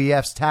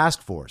WEF's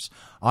task force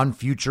on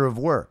future of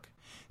work,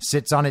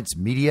 sits on its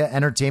media,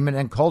 entertainment,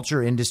 and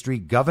culture industry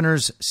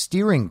governor's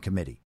steering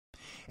committee,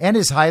 and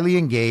is highly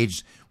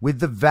engaged with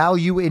the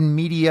Value in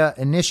Media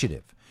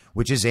initiative,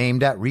 which is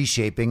aimed at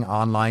reshaping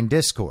online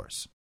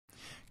discourse.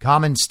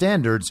 Common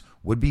standards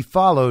would be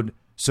followed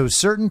so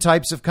certain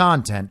types of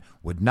content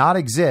would not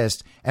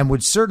exist and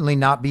would certainly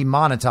not be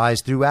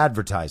monetized through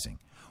advertising.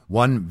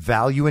 One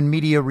Value in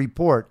Media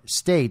report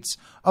states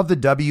of the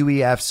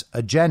WEF's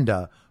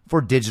agenda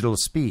for digital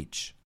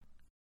speech.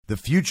 The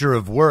Future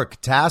of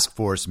Work task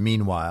force,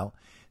 meanwhile,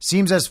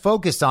 seems as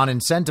focused on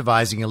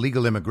incentivizing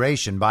illegal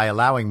immigration by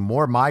allowing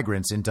more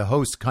migrants into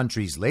host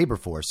countries' labor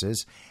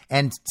forces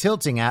and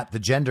tilting at the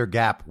gender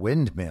gap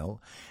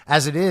windmill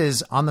as it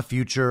is on the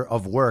future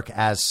of work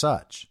as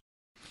such.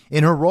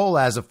 In her role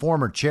as a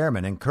former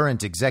chairman and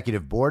current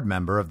executive board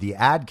member of the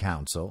Ad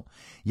Council,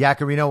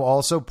 Yaccarino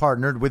also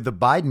partnered with the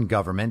Biden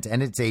government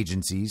and its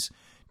agencies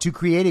to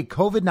create a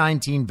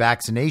COVID-19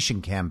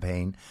 vaccination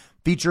campaign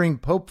featuring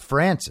Pope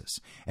Francis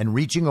and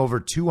reaching over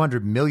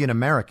 200 million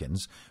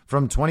Americans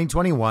from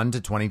 2021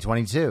 to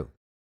 2022.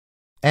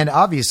 And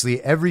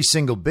obviously, every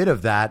single bit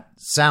of that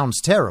sounds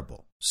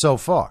terrible so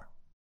far.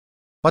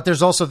 But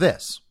there's also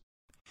this.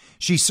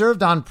 She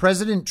served on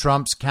President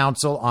Trump's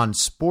Council on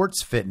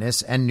Sports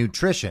Fitness and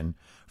Nutrition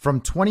from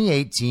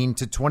 2018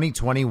 to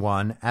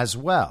 2021 as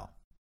well.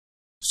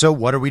 So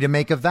what are we to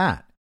make of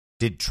that?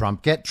 Did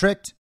Trump get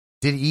tricked?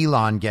 Did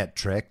Elon get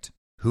tricked?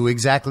 Who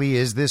exactly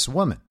is this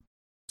woman?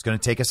 It's going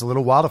to take us a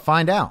little while to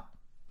find out.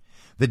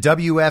 The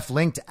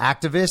WF-linked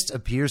activist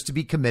appears to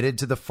be committed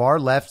to the far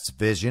left's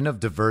vision of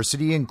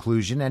diversity,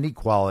 inclusion, and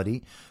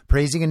equality,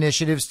 praising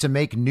initiatives to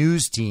make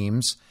news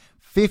teams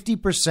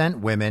 50%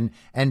 women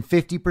and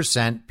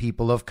 50%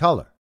 people of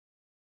color.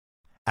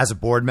 As a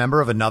board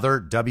member of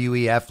another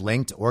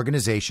WEF-linked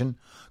organization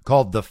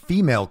called the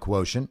Female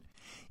Quotient,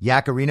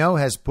 Yaccarino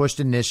has pushed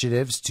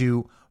initiatives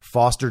to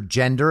foster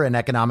gender and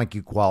economic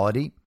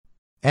equality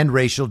and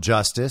racial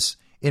justice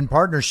in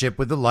partnership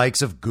with the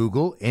likes of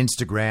Google,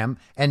 Instagram,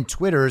 and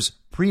Twitter's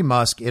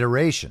pre-Musk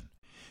iteration.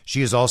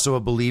 She is also a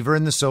believer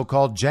in the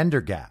so-called gender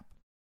gap,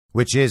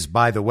 which is,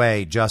 by the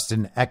way, just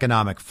an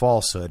economic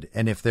falsehood.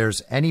 And if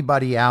there's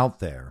anybody out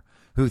there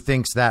who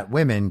thinks that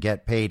women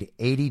get paid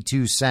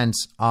 82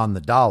 cents on the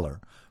dollar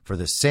for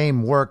the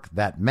same work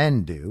that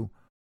men do,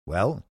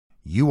 well,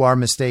 you are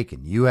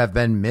mistaken. You have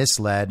been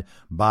misled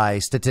by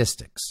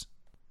statistics.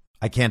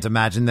 I can't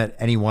imagine that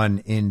anyone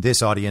in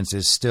this audience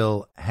is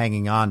still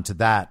hanging on to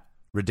that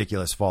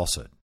ridiculous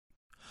falsehood.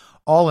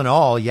 All in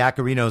all,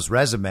 Yaccarino's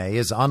resume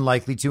is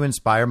unlikely to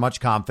inspire much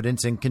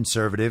confidence in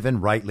conservative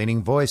and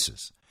right-leaning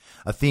voices,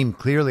 a theme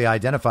clearly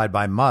identified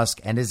by Musk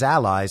and his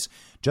allies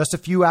just a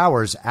few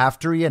hours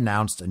after he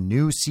announced a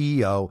new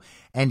CEO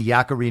and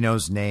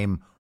Yaccarino's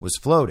name was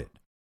floated.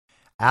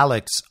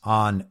 Alex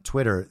on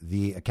Twitter,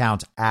 the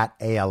account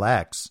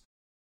 @ALX,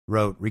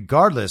 wrote,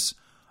 regardless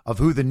of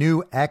who the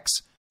new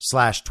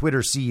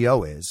X/Twitter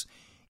CEO is,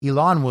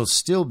 Elon will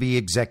still be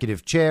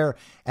executive chair,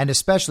 and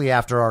especially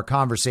after our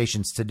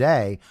conversations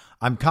today,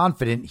 I'm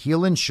confident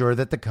he'll ensure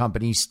that the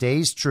company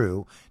stays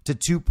true to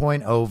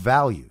 2.0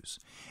 values.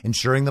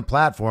 Ensuring the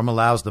platform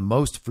allows the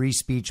most free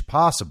speech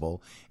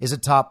possible is a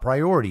top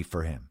priority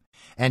for him.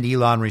 And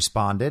Elon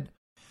responded,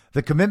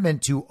 the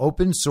commitment to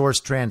open source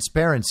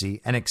transparency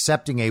and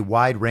accepting a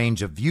wide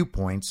range of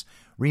viewpoints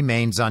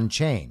remains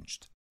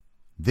unchanged.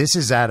 This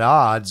is at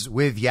odds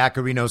with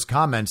Yaccarino's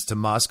comments to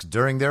Musk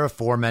during their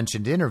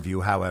aforementioned interview,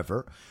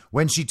 however,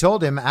 when she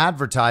told him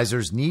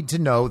advertisers need to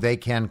know they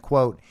can,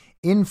 quote,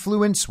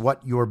 influence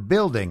what you're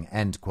building,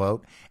 end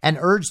quote, and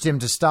urged him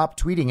to stop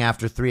tweeting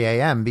after 3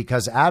 a.m.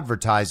 because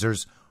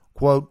advertisers,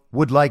 quote,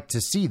 would like to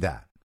see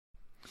that.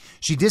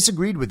 She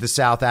disagreed with the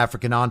South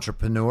African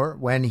entrepreneur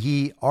when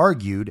he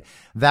argued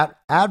that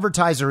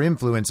advertiser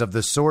influence of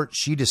the sort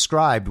she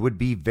described would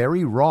be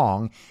very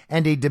wrong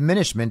and a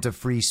diminishment of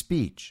free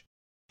speech.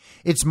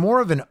 It's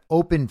more of an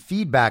open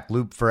feedback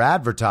loop for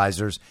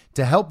advertisers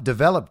to help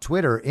develop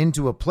Twitter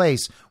into a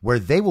place where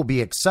they will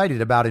be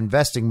excited about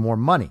investing more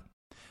money.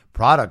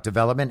 Product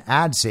development,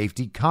 ad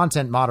safety,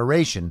 content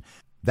moderation.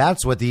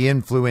 That's what the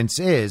influence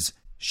is,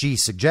 she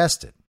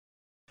suggested.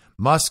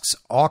 Musk's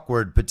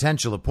awkward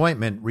potential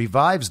appointment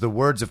revives the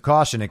words of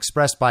caution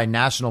expressed by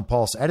National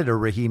Pulse editor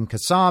Raheem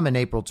Kassam in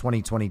April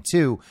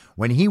 2022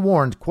 when he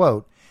warned,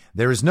 quote,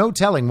 there is no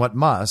telling what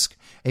Musk,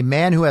 a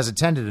man who has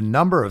attended a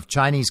number of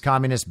Chinese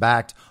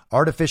communist-backed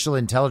artificial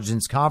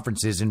intelligence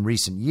conferences in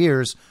recent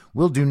years,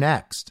 will do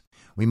next.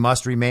 We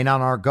must remain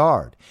on our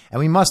guard, and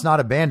we must not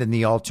abandon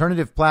the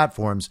alternative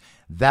platforms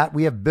that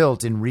we have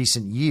built in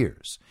recent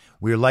years.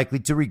 We are likely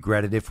to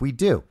regret it if we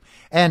do.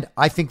 And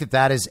I think that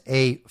that is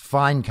a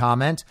fine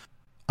comment.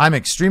 I'm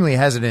extremely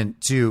hesitant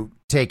to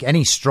take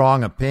any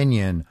strong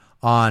opinion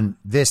on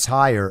this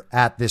hire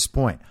at this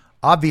point.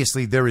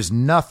 Obviously, there is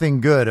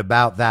nothing good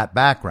about that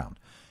background,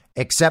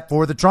 except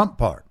for the Trump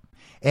part.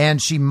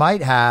 And she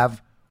might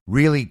have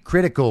really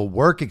critical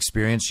work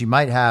experience. She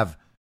might have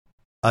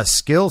a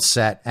skill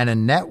set and a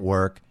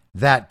network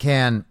that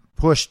can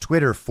push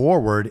Twitter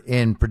forward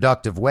in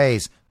productive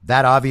ways.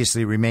 That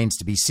obviously remains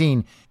to be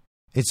seen.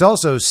 It's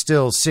also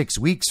still 6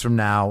 weeks from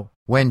now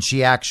when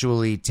she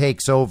actually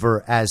takes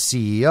over as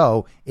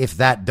CEO, if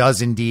that does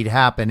indeed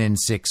happen in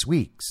 6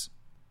 weeks.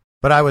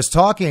 But I was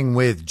talking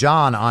with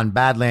John on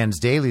Badlands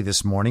Daily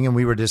this morning, and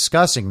we were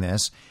discussing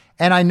this,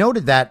 and I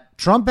noted that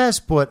Trump has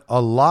put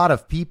a lot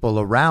of people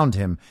around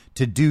him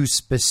to do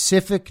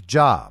specific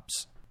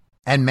jobs.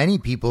 And many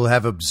people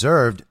have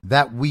observed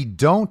that we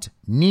don't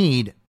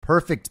need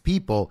perfect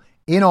people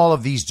in all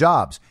of these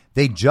jobs.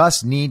 They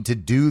just need to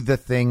do the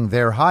thing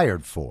they're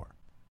hired for.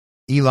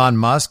 Elon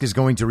Musk is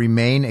going to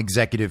remain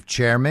executive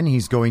chairman.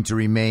 He's going to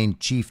remain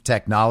chief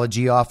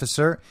technology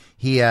officer.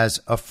 He has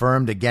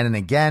affirmed again and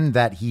again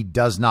that he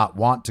does not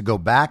want to go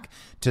back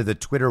to the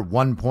Twitter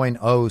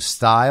 1.0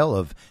 style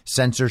of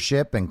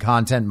censorship and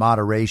content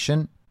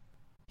moderation.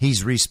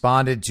 He's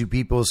responded to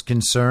people's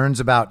concerns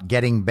about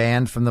getting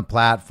banned from the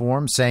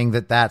platform, saying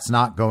that that's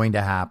not going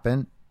to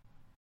happen.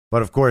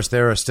 But of course,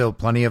 there are still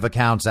plenty of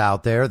accounts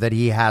out there that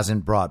he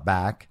hasn't brought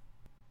back.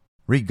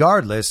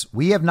 Regardless,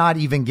 we have not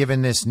even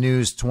given this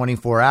news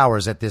 24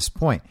 hours at this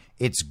point.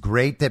 It's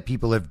great that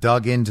people have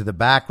dug into the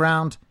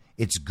background.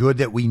 It's good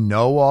that we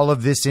know all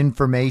of this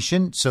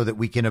information so that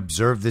we can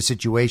observe the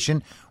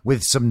situation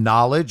with some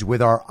knowledge,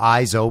 with our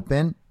eyes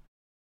open.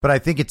 But I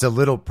think it's a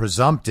little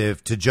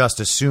presumptive to just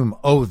assume,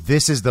 oh,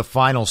 this is the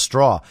final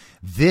straw.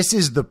 This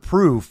is the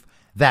proof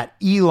that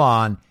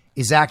Elon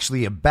is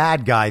actually a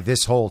bad guy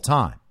this whole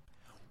time.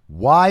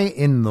 Why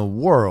in the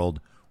world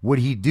would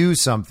he do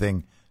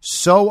something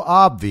so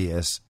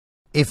obvious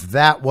if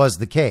that was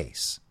the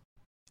case?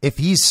 If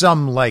he's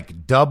some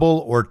like double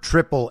or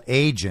triple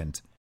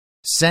agent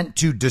sent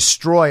to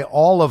destroy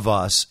all of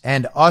us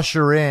and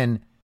usher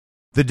in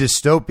the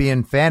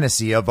dystopian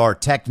fantasy of our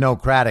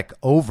technocratic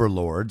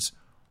overlords,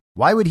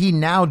 why would he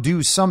now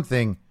do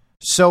something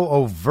so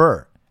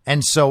overt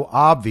and so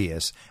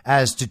obvious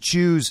as to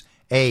choose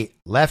a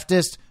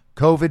leftist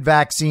COVID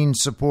vaccine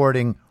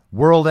supporting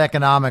World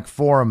Economic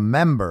Forum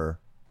member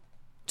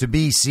to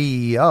be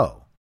CEO?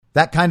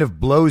 That kind of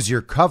blows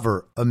your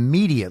cover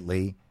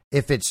immediately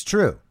if it's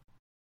true.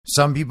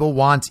 Some people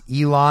want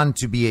Elon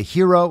to be a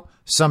hero.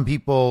 Some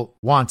people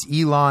want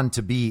Elon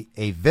to be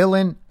a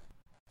villain.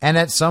 And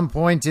at some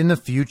point in the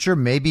future,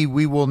 maybe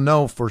we will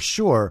know for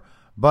sure.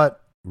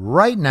 But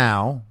right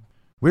now,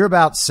 we're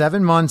about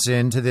 7 months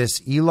into this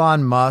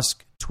Elon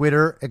Musk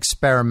Twitter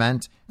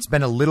experiment. It's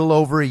been a little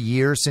over a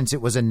year since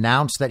it was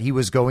announced that he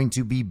was going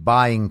to be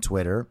buying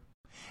Twitter.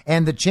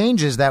 And the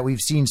changes that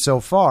we've seen so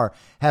far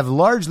have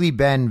largely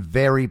been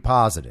very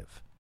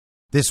positive.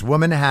 This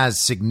woman has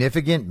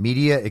significant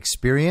media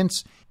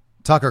experience.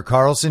 Tucker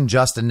Carlson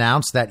just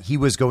announced that he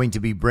was going to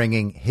be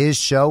bringing his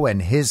show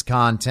and his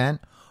content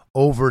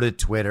over to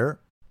Twitter.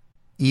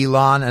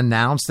 Elon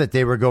announced that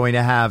they were going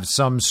to have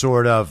some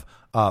sort of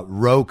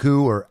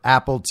Roku or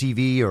Apple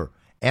TV or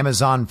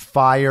Amazon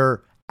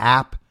Fire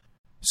app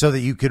so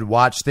that you could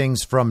watch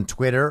things from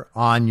Twitter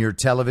on your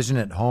television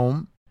at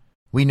home.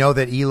 We know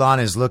that Elon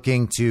is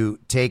looking to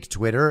take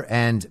Twitter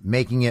and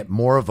making it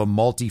more of a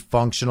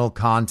multifunctional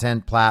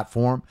content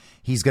platform.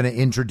 He's going to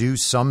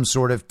introduce some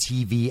sort of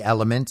TV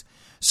element.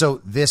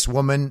 So this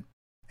woman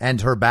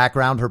and her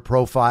background, her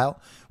profile,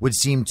 would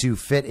seem to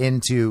fit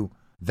into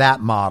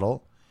that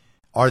model.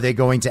 Are they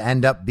going to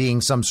end up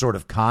being some sort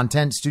of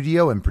content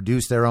studio and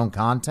produce their own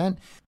content?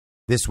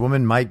 This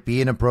woman might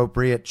be an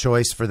appropriate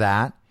choice for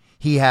that.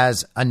 He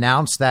has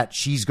announced that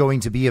she's going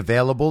to be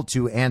available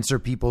to answer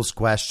people's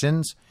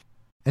questions.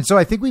 And so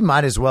I think we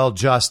might as well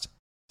just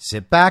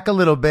sit back a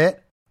little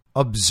bit,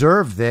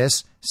 observe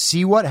this,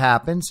 see what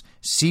happens,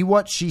 see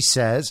what she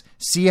says,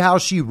 see how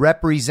she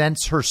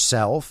represents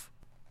herself.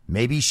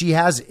 Maybe she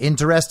has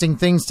interesting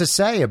things to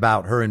say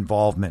about her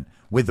involvement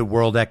with the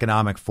World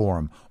Economic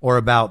Forum or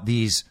about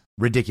these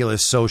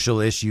ridiculous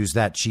social issues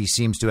that she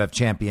seems to have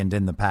championed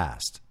in the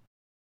past.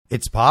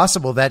 It's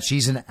possible that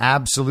she's an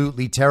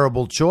absolutely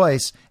terrible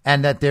choice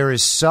and that there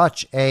is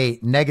such a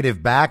negative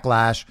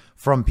backlash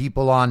from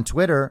people on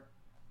Twitter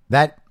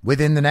that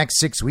within the next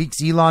 6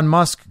 weeks, Elon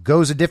Musk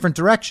goes a different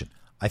direction.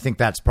 I think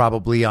that's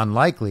probably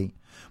unlikely,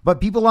 but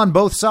people on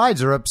both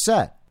sides are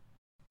upset.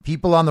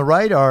 People on the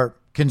right are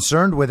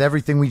concerned with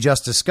everything we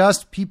just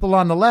discussed. People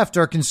on the left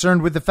are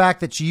concerned with the fact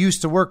that she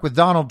used to work with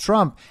Donald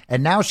Trump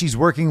and now she's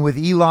working with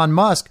Elon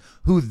Musk,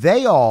 who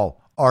they all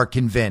are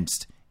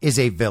convinced is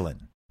a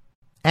villain.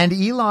 And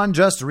Elon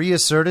just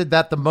reasserted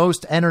that the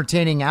most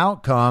entertaining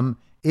outcome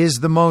is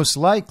the most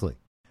likely.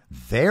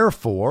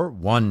 Therefore,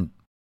 one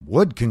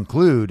would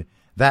conclude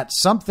that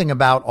something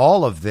about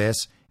all of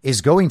this is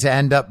going to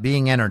end up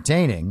being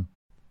entertaining.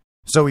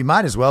 So we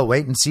might as well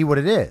wait and see what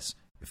it is.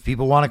 If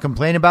people want to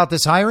complain about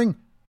this hiring,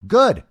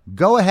 good,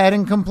 go ahead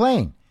and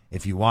complain.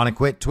 If you want to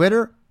quit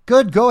Twitter,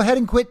 good, go ahead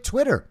and quit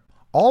Twitter.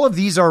 All of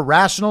these are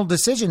rational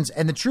decisions,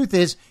 and the truth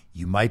is,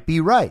 you might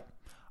be right.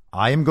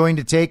 I am going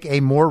to take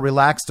a more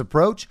relaxed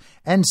approach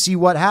and see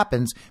what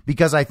happens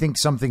because I think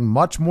something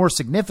much more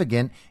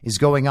significant is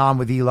going on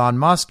with Elon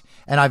Musk,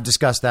 and I've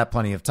discussed that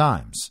plenty of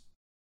times.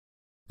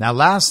 Now,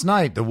 last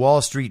night, the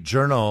Wall Street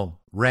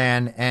Journal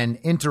ran an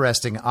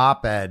interesting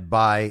op-ed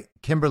by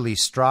Kimberly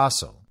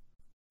Strassel.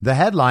 The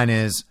headline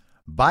is,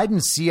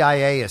 Biden's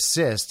CIA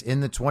assist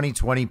in the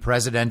 2020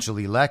 presidential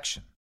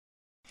election.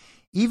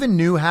 Even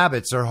new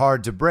habits are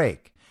hard to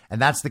break.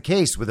 And that's the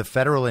case with a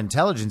federal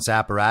intelligence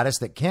apparatus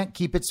that can't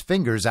keep its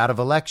fingers out of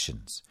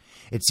elections.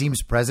 It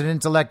seems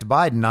President-elect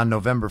Biden on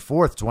November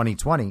 4th,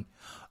 2020,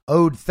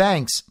 owed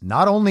thanks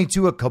not only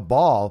to a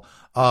cabal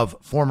of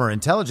former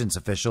intelligence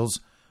officials,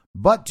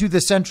 but to the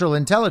Central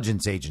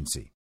Intelligence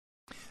Agency.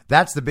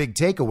 That's the big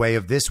takeaway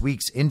of this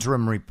week's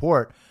interim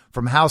report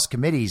from House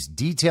committees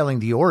detailing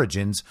the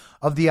origins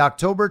of the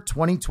October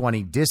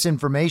 2020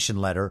 disinformation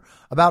letter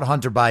about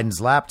Hunter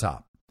Biden's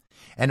laptop.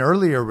 An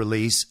earlier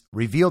release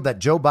revealed that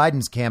Joe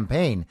Biden's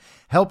campaign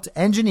helped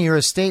engineer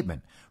a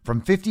statement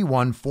from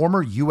 51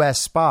 former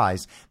U.S.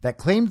 spies that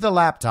claimed the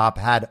laptop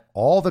had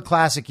all the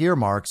classic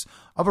earmarks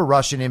of a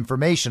Russian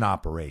information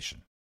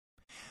operation.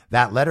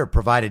 That letter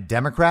provided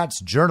Democrats,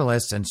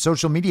 journalists, and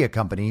social media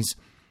companies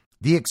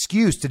the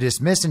excuse to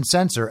dismiss and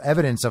censor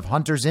evidence of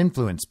Hunter's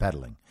influence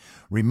peddling,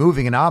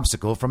 removing an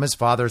obstacle from his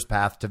father's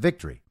path to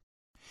victory.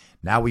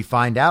 Now we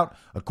find out,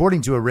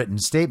 according to a written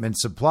statement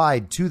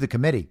supplied to the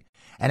committee,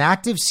 an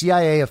active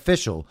CIA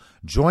official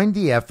joined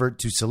the effort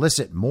to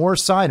solicit more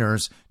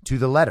signers to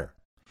the letter.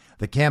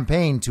 The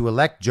campaign to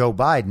elect Joe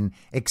Biden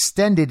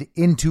extended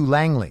into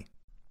Langley.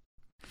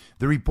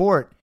 The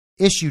report,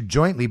 issued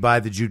jointly by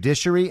the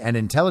Judiciary and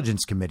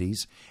Intelligence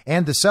Committees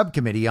and the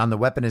Subcommittee on the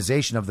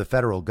Weaponization of the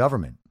Federal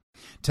Government,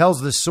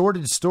 tells the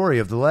sordid story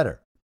of the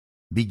letter,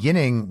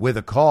 beginning with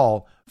a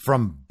call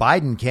from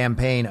Biden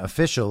campaign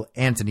official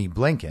Antony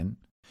Blinken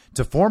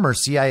to former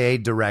CIA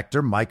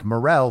Director Mike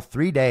Morrell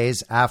 3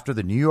 days after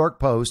the New York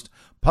Post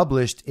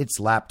published its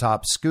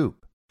laptop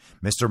scoop.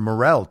 Mr.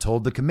 Morrell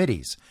told the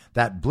committees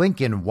that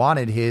Blinken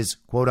wanted his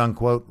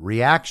quote-unquote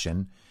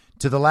reaction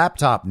to the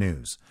laptop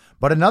news,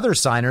 but another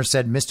signer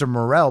said Mr.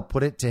 Morrell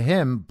put it to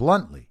him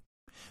bluntly.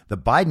 The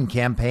Biden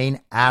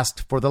campaign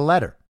asked for the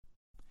letter.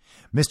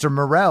 Mr.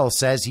 Morrell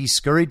says he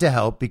scurried to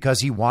help because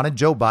he wanted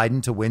Joe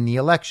Biden to win the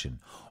election,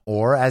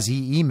 or as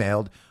he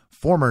emailed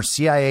former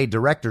CIA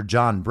Director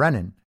John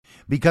Brennan,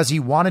 because he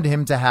wanted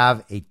him to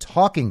have a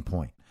talking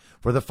point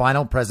for the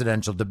final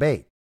presidential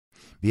debate.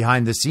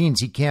 Behind the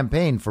scenes, he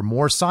campaigned for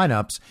more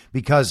signups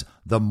because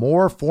the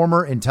more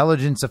former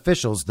intelligence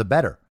officials, the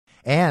better,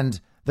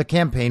 and the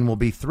campaign will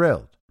be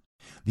thrilled.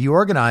 The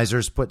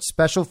organizers put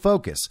special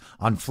focus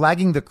on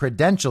flagging the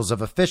credentials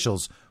of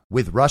officials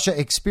with Russia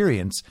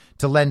experience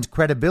to lend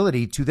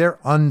credibility to their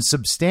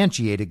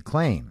unsubstantiated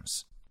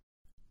claims.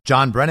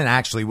 John Brennan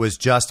actually was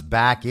just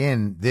back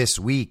in this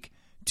week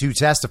to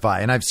testify,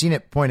 and I've seen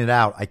it pointed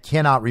out. I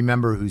cannot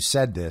remember who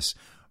said this,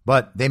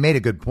 but they made a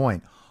good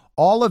point.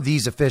 All of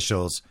these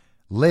officials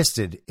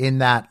listed in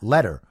that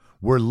letter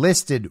were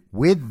listed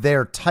with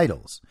their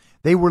titles.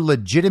 They were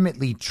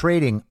legitimately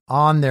trading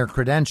on their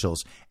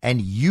credentials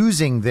and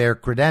using their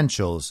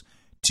credentials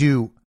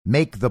to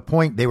make the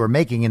point they were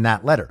making in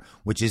that letter,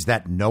 which is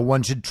that no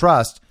one should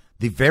trust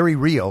the very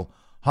real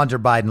Hunter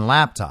Biden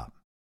laptop.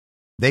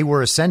 They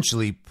were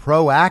essentially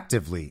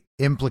proactively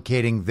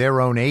implicating their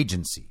own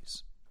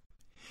agencies.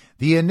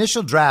 The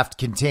initial draft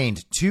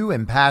contained 2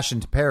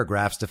 impassioned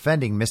paragraphs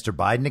defending Mr.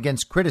 Biden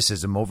against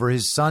criticism over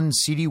his son's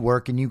seedy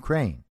work in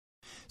Ukraine.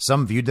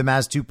 Some viewed them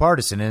as too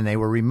partisan and they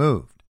were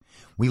removed.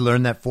 We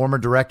learned that former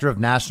Director of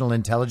National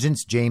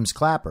Intelligence James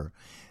Clapper,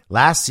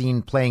 last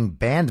seen playing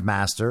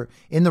bandmaster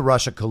in the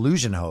Russia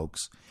collusion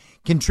hoax,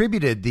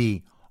 contributed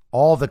the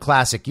all the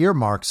classic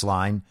earmarks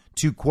line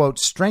to, quote,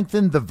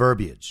 strengthen the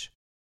verbiage.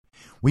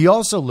 We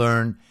also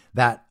learned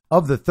that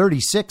of the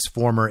 36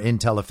 former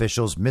intel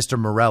officials Mr.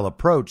 Morrell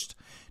approached,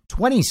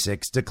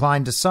 26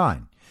 declined to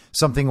sign,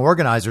 something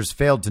organizers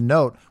failed to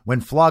note when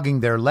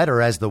flogging their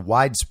letter as the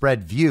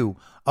widespread view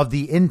of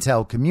the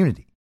intel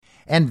community.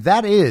 And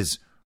that is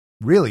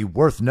really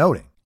worth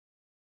noting.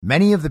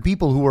 Many of the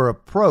people who were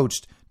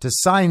approached to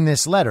sign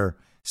this letter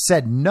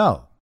said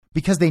no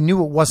because they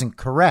knew it wasn't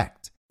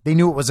correct. They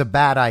knew it was a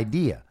bad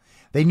idea.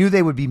 They knew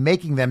they would be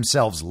making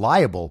themselves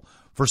liable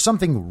for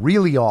something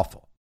really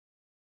awful.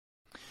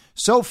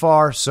 So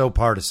far, so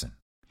partisan.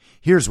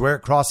 Here's where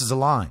it crosses a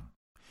line.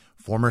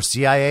 Former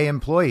CIA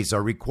employees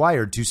are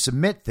required to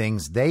submit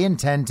things they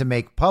intend to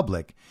make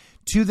public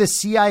to the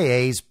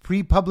CIA's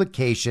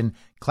pre-publication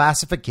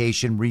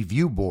classification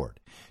review board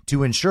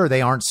to ensure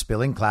they aren't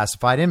spilling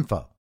classified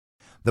info.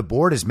 The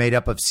board is made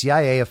up of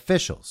CIA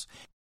officials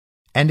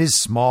and is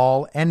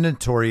small and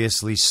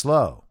notoriously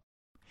slow.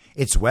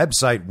 Its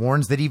website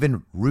warns that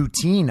even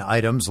routine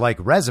items like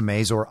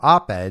resumes or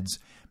op-eds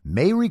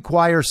may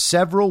require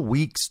several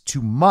weeks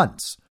to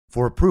months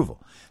for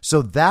approval.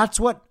 So that's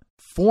what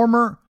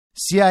former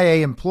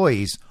CIA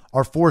employees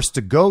are forced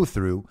to go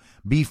through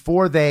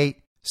before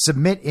they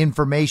submit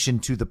information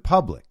to the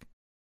public.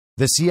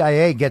 The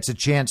CIA gets a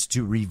chance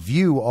to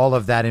review all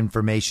of that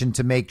information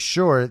to make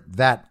sure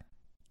that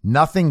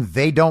nothing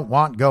they don't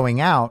want going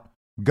out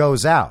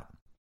goes out.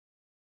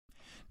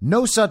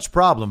 No such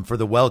problem for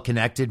the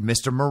well-connected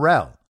Mr.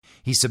 Morrell.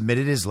 He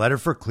submitted his letter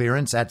for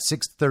clearance at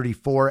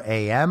 6:34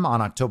 a.m.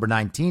 on October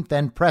 19th,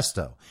 and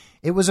presto,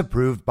 it was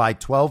approved by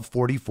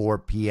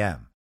 12:44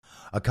 p.m.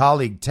 A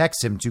colleague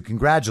texts him to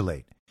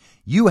congratulate.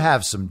 You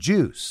have some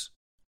juice.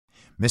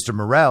 Mr.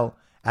 Morrell,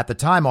 at the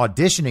time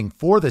auditioning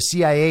for the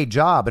CIA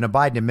job in a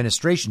Biden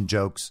administration,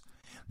 jokes,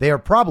 they are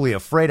probably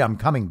afraid I'm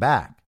coming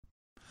back.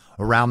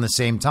 Around the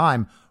same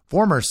time,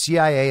 former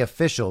CIA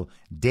official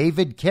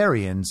David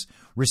Carrions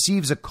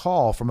receives a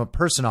call from a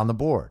person on the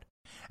board.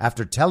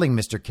 After telling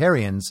Mr.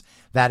 Carrions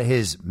that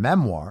his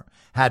memoir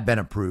had been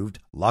approved,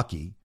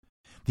 lucky,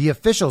 the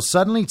official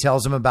suddenly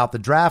tells him about the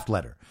draft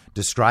letter,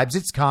 describes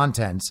its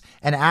contents,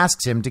 and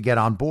asks him to get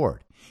on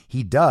board.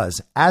 He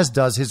does, as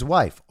does his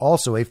wife,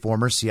 also a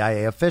former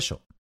CIA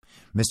official.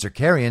 Mr.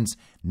 Carians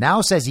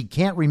now says he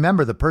can't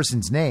remember the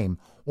person's name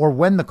or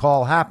when the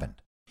call happened.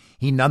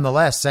 He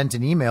nonetheless sent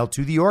an email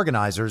to the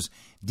organizers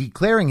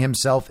declaring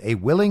himself a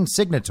willing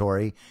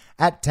signatory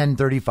at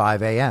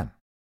 10:35 a.m.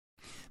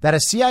 That a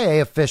CIA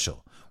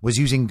official was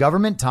using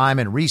government time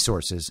and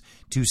resources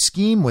to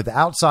scheme with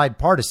outside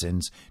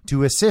partisans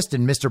to assist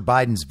in Mr.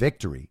 Biden's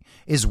victory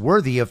is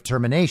worthy of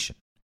termination.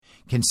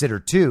 Consider,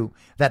 too,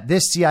 that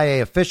this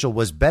CIA official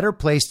was better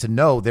placed to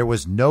know there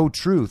was no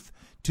truth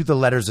to the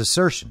letter's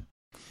assertion.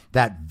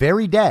 That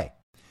very day,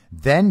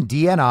 then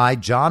DNI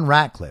John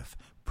Ratcliffe,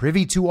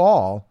 privy to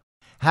all,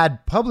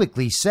 had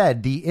publicly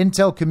said the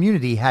intel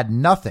community had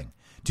nothing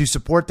to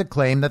support the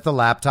claim that the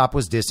laptop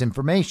was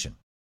disinformation.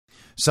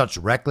 Such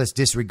reckless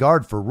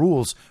disregard for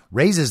rules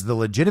raises the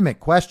legitimate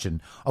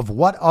question of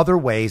what other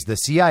ways the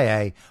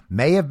CIA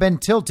may have been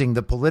tilting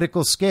the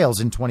political scales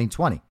in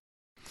 2020.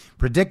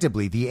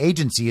 Predictably, the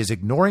agency is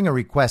ignoring a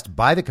request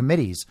by the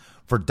committees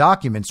for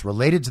documents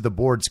related to the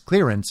board's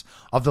clearance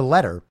of the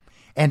letter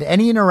and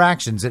any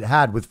interactions it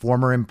had with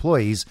former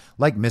employees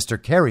like Mr.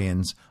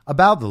 Carians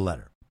about the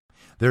letter.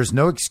 There's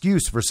no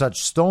excuse for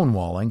such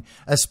stonewalling,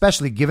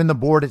 especially given the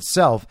board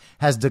itself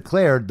has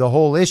declared the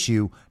whole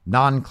issue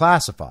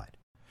non-classified.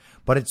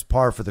 But it's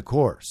par for the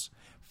course.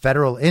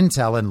 Federal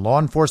intel and law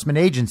enforcement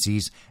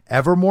agencies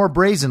ever more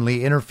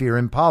brazenly interfere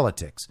in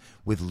politics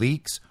with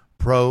leaks,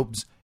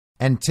 probes,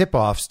 and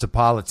tip-offs to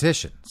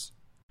politicians,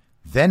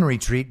 then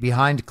retreat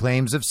behind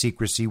claims of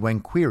secrecy when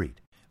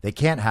queried. They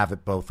can't have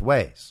it both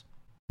ways.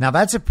 Now,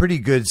 that's a pretty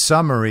good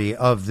summary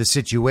of the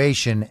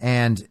situation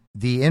and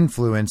the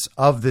influence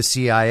of the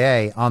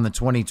CIA on the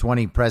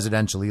 2020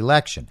 presidential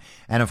election.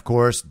 And of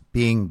course,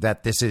 being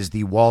that this is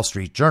the Wall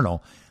Street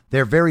Journal,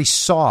 they're very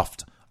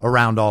soft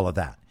around all of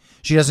that.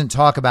 She doesn't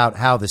talk about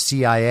how the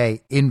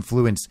CIA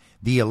influenced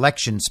the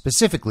election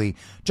specifically,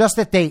 just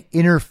that they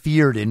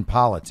interfered in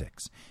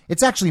politics.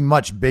 It's actually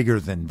much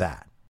bigger than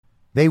that.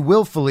 They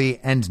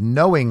willfully and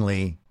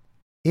knowingly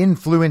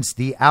influenced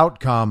the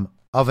outcome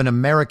of an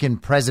American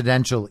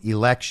presidential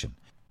election.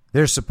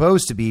 They're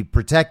supposed to be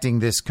protecting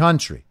this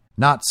country,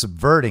 not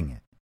subverting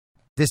it.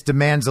 This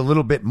demands a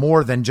little bit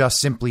more than just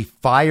simply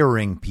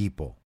firing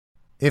people.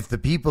 If the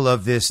people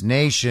of this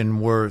nation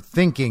were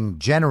thinking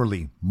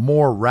generally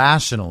more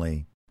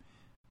rationally,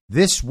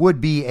 this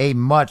would be a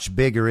much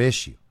bigger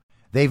issue.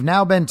 They've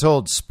now been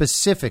told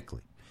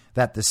specifically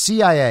that the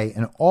CIA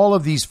and all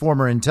of these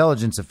former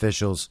intelligence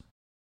officials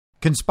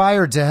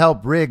conspired to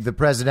help rig the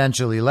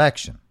presidential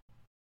election.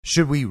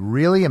 Should we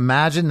really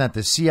imagine that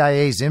the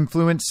CIA's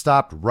influence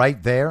stopped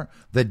right there?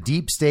 The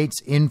deep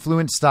state's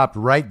influence stopped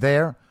right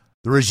there?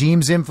 The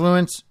regime's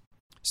influence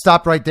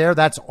stopped right there?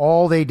 That's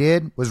all they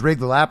did was rig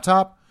the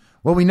laptop?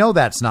 Well, we know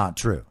that's not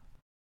true.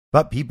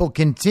 But people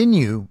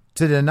continue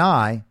to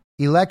deny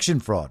election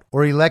fraud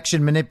or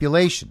election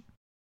manipulation.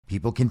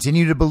 People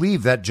continue to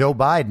believe that Joe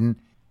Biden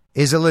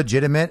is a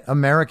legitimate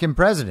American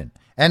president.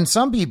 And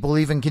some people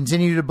even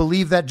continue to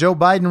believe that Joe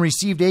Biden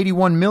received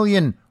 81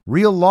 million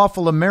real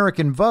lawful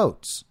American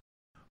votes.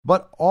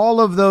 But all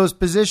of those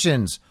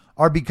positions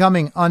are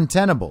becoming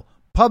untenable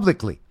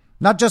publicly,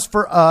 not just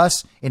for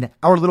us in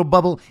our little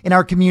bubble, in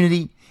our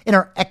community, in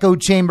our echo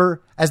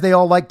chamber, as they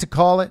all like to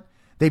call it.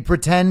 They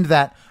pretend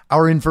that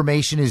our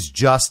information is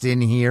just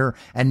in here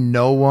and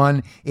no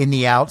one in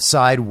the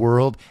outside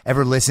world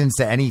ever listens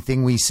to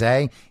anything we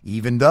say,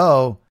 even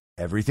though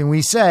everything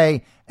we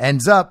say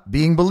ends up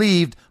being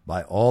believed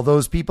by all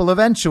those people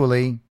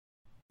eventually.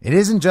 It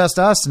isn't just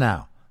us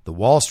now. The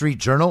Wall Street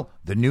Journal,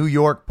 the New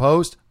York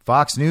Post,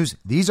 Fox News,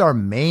 these are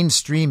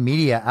mainstream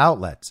media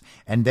outlets,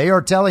 and they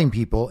are telling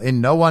people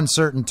in no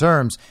uncertain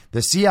terms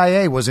the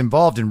CIA was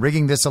involved in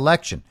rigging this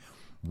election.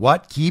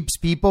 What keeps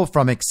people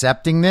from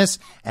accepting this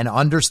and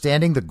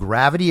understanding the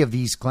gravity of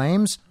these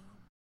claims?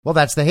 Well,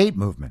 that's the hate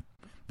movement.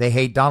 They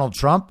hate Donald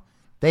Trump.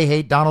 They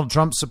hate Donald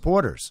Trump's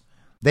supporters.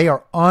 They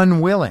are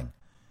unwilling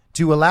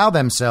to allow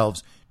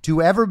themselves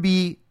to ever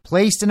be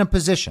placed in a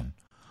position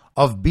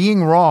of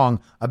being wrong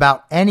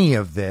about any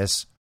of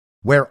this,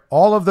 where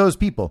all of those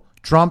people,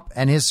 Trump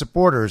and his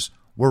supporters,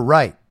 were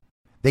right.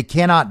 They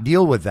cannot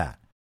deal with that.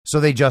 So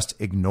they just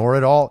ignore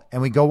it all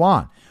and we go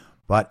on.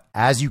 But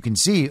as you can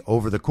see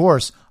over the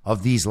course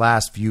of these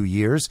last few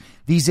years,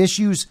 these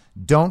issues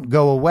don't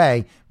go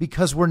away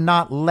because we're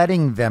not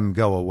letting them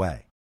go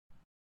away.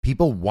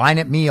 People whine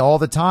at me all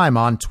the time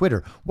on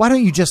Twitter. Why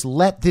don't you just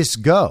let this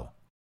go?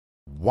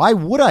 Why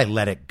would I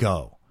let it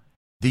go?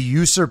 The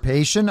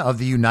usurpation of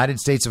the United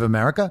States of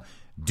America?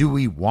 Do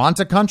we want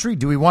a country?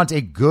 Do we want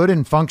a good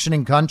and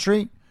functioning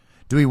country?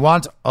 Do we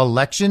want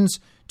elections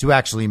to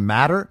actually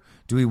matter?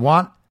 Do we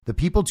want the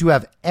people to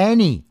have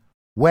any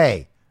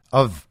way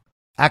of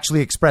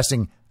actually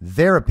expressing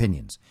their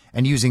opinions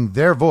and using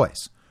their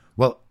voice?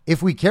 Well,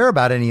 if we care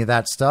about any of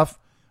that stuff,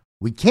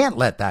 we can't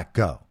let that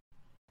go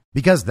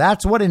because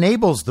that's what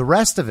enables the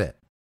rest of it.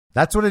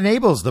 That's what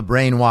enables the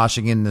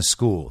brainwashing in the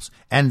schools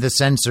and the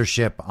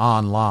censorship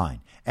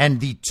online and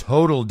the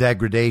total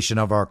degradation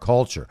of our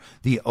culture,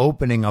 the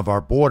opening of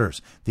our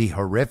borders, the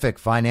horrific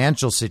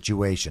financial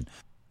situation,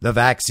 the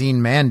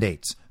vaccine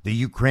mandates, the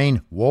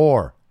Ukraine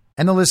war,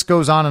 and the list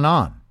goes on and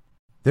on.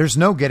 There's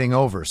no getting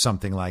over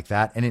something like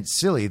that, and it's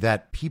silly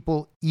that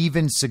people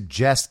even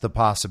suggest the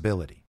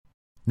possibility.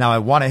 Now, I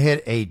want to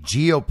hit a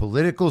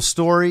geopolitical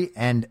story,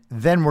 and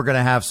then we're going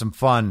to have some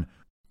fun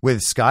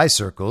with sky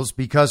circles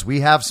because we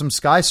have some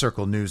sky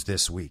circle news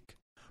this week.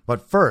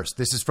 But first,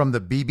 this is from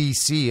the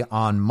BBC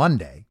on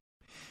Monday.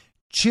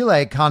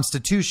 Chile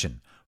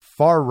Constitution,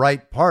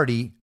 far-right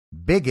party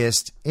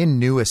biggest in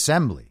new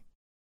assembly.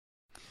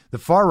 The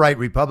far-right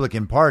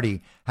Republican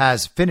Party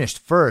has finished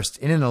first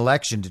in an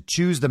election to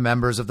choose the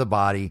members of the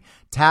body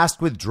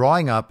tasked with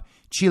drawing up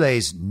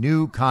Chile's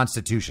new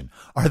constitution.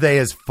 Are they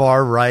as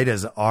far-right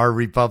as our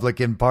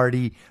Republican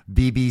Party,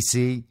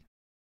 BBC?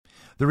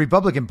 The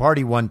Republican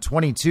Party won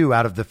 22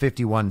 out of the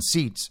 51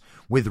 seats,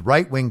 with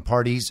right-wing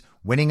parties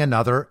winning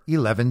another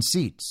 11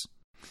 seats.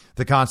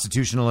 The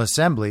Constitutional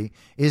Assembly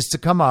is to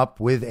come up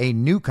with a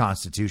new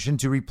constitution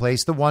to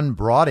replace the one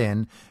brought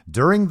in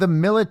during the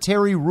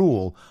military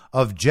rule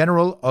of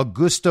General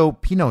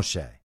Augusto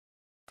Pinochet.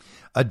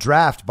 A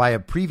draft by a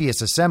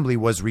previous assembly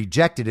was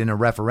rejected in a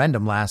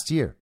referendum last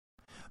year.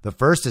 The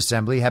first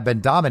assembly had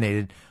been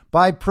dominated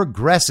by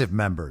progressive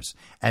members,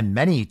 and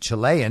many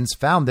Chileans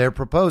found their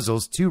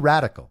proposals too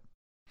radical.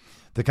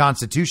 The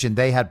constitution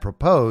they had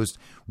proposed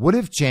would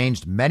have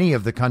changed many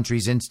of the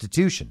country's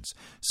institutions,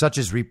 such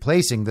as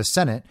replacing the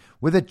Senate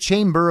with a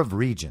chamber of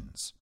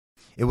regions.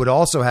 It would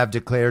also have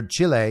declared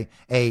Chile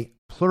a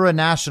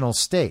plurinational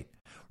state,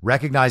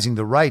 recognizing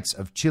the rights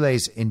of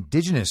Chile's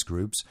indigenous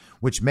groups,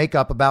 which make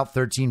up about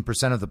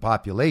 13% of the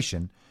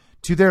population,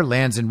 to their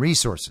lands and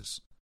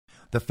resources.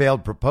 The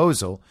failed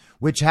proposal,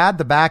 which had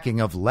the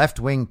backing of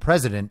left-wing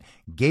President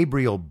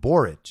Gabriel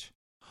Boric,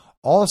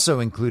 also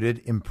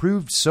included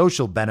improved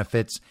social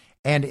benefits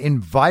and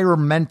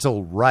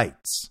environmental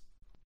rights.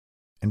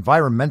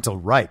 Environmental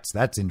rights,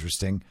 that's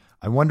interesting.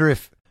 I wonder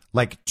if,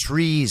 like,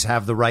 trees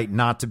have the right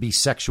not to be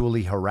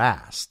sexually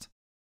harassed.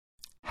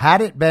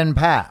 Had it been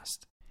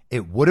passed,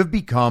 it would have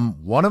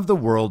become one of the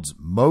world's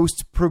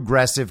most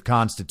progressive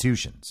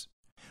constitutions.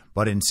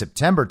 But in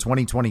September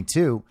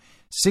 2022,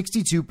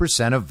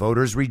 62% of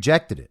voters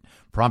rejected it,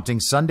 prompting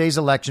Sunday's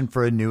election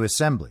for a new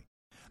assembly.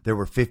 There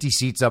were 50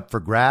 seats up for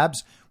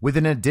grabs, with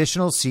an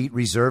additional seat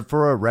reserved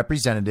for a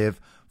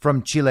representative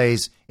from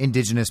Chile's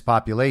indigenous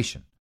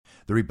population.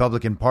 The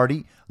Republican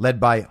Party, led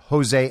by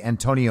Jose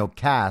Antonio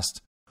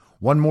Cast,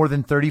 won more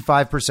than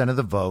 35% of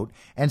the vote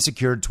and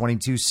secured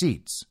 22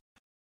 seats.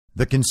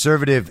 The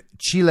conservative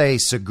Chile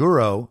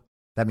Seguro,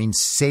 that means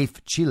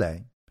Safe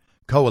Chile,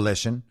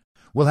 coalition,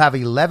 will have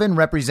 11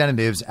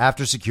 representatives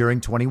after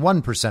securing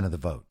 21% of the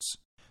votes.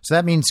 So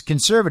that means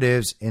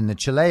conservatives in the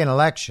Chilean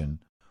election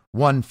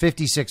won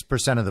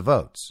 56% of the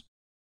votes.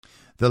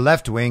 The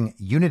left-wing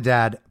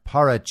Unidad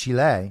para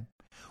Chile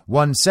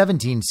won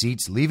 17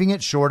 seats, leaving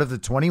it short of the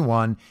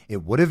 21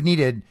 it would have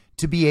needed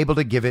to be able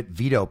to give it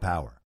veto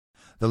power.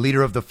 The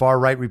leader of the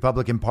far-right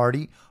Republican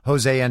Party,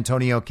 Jose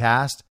Antonio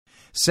Cast,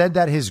 said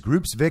that his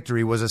group's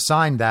victory was a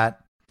sign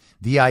that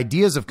the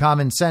ideas of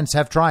common sense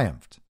have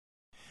triumphed.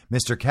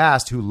 Mr.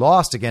 Cast, who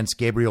lost against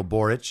Gabriel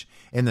Boric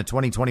in the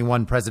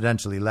 2021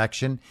 presidential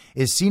election,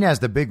 is seen as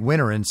the big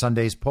winner in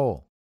Sunday's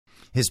poll.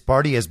 His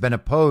party has been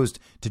opposed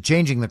to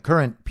changing the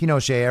current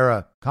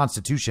Pinochet-era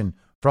constitution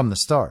from the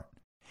start.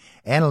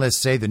 Analysts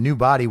say the new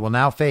body will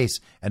now face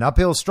an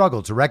uphill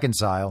struggle to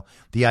reconcile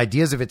the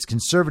ideas of its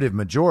conservative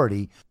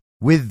majority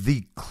with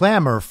the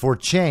clamor for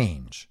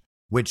change,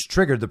 which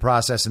triggered the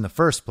process in the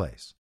first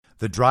place.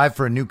 The drive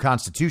for a new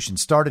constitution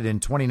started in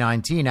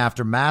 2019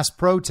 after mass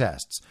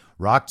protests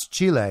rocked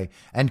Chile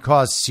and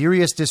caused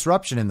serious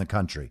disruption in the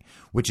country,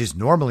 which is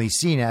normally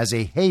seen as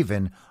a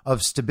haven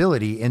of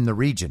stability in the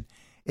region.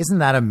 Isn't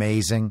that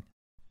amazing?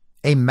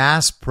 A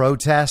mass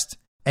protest,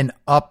 an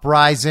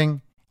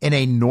uprising in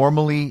a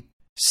normally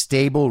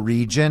stable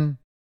region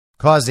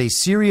caused a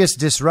serious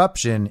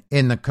disruption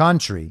in the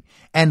country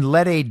and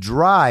led a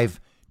drive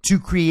to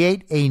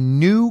create a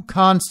new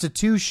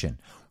constitution,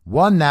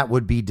 one that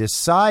would be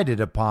decided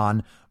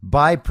upon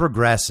by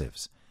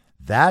progressives.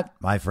 That,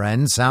 my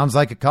friends, sounds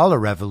like a color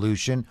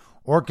revolution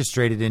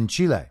orchestrated in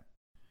Chile.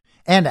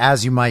 And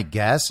as you might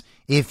guess,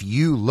 if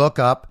you look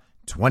up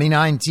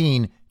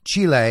 2019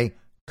 Chile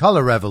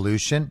color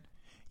revolution,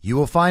 you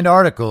will find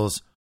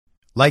articles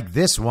like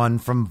this one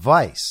from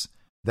Vice.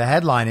 The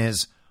headline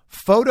is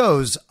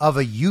Photos of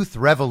a Youth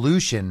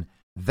Revolution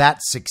That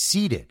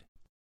Succeeded.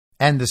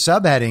 And the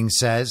subheading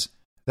says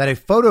that a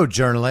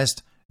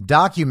photojournalist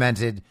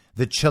documented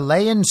the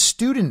Chilean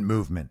student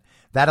movement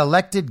that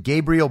elected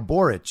Gabriel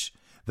Boric,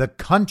 the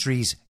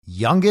country's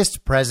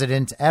youngest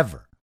president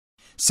ever.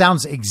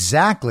 Sounds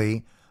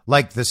exactly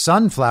like the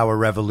Sunflower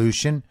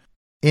Revolution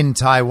in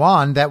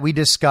Taiwan that we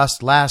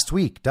discussed last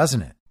week,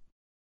 doesn't it?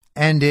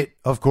 And it,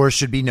 of course,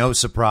 should be no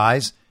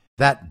surprise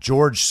that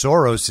George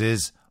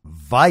Soros's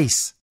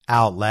Vice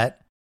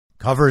outlet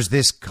covers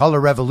this color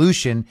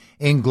revolution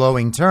in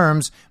glowing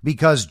terms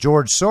because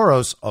George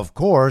Soros, of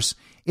course,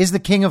 is the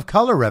king of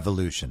color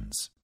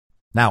revolutions.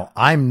 Now,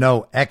 I'm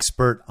no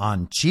expert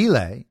on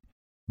Chile,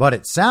 but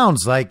it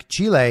sounds like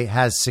Chile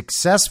has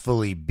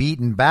successfully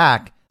beaten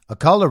back a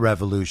color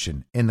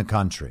revolution in the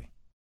country.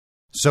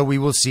 So we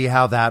will see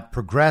how that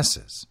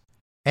progresses.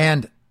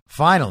 And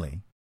finally,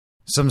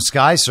 some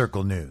Sky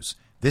Circle news.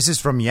 This is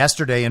from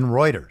yesterday in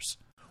Reuters.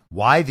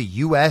 Why the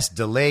U.S.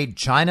 delayed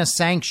China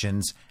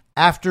sanctions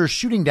after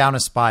shooting down a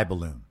spy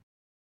balloon.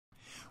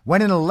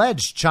 When an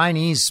alleged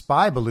Chinese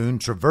spy balloon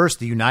traversed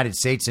the United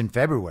States in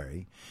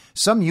February,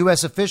 some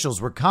U.S. officials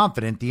were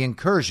confident the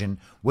incursion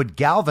would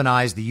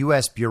galvanize the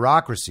U.S.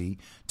 bureaucracy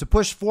to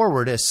push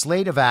forward a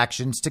slate of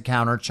actions to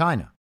counter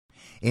China.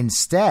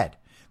 Instead,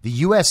 the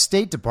U.S.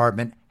 State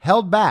Department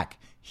held back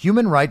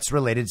human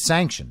rights-related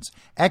sanctions,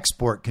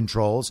 export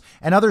controls,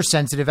 and other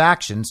sensitive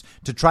actions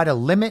to try to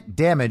limit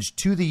damage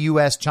to the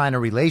U.S.-China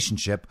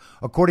relationship,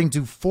 according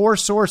to 4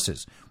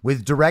 sources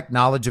with direct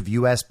knowledge of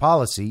U.S.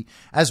 policy,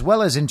 as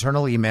well as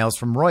internal emails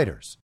from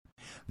Reuters.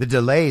 The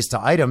delays to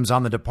items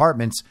on the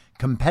department's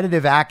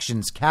competitive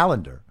actions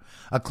calendar,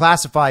 a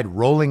classified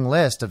rolling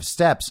list of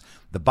steps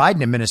the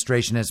Biden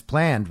administration has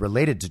planned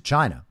related to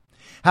China,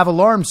 have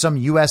alarmed some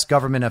U.S.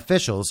 government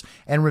officials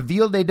and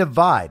revealed a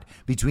divide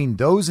between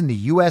those in the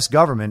U.S.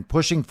 government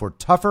pushing for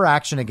tougher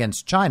action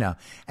against China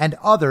and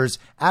others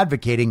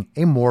advocating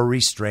a more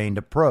restrained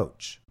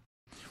approach.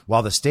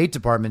 While the State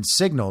Department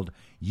signaled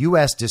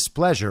U.S.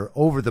 displeasure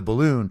over the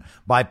balloon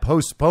by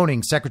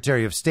postponing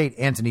Secretary of State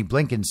Antony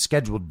Blinken's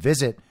scheduled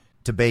visit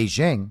to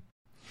Beijing,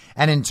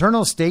 an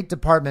internal State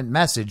Department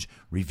message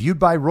reviewed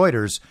by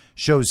Reuters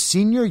shows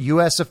senior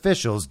U.S.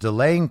 officials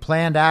delaying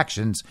planned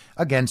actions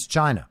against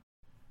China.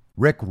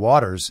 Rick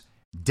Waters,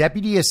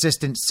 Deputy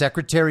Assistant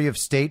Secretary of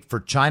State for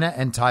China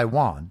and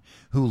Taiwan,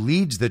 who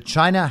leads the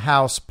China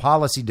House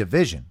Policy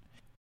Division,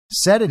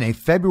 said in a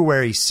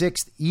February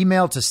 6th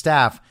email to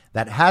staff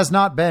that has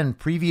not been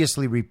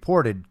previously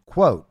reported,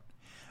 quote,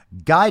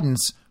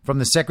 guidance from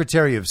the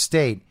Secretary of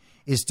State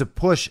is to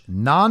push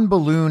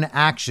non-balloon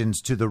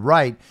actions to the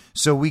right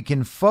so we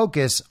can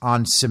focus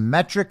on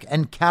symmetric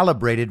and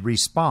calibrated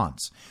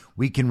response.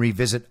 We can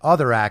revisit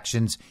other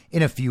actions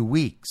in a few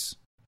weeks.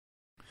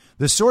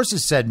 The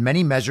sources said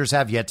many measures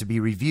have yet to be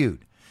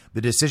reviewed.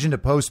 The decision to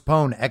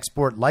postpone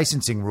export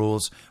licensing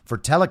rules for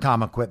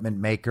telecom equipment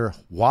maker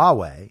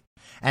Huawei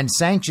and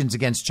sanctions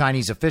against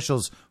Chinese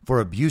officials for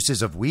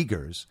abuses of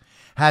Uyghurs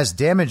has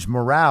damaged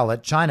morale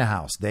at China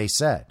House, they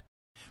said.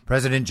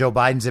 President Joe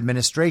Biden's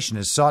administration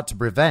has sought to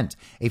prevent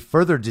a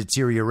further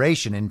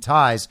deterioration in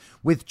ties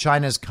with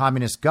China's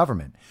communist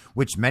government,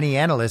 which many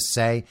analysts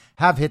say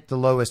have hit the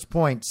lowest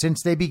point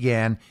since they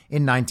began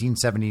in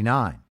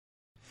 1979.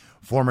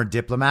 Former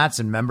diplomats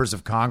and members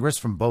of Congress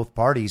from both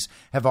parties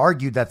have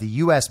argued that the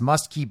U.S.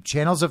 must keep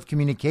channels of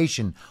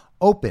communication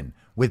open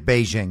with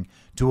Beijing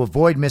to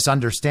avoid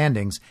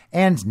misunderstandings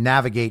and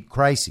navigate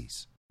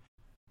crises.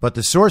 But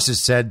the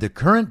sources said the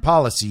current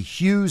policy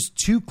hews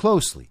too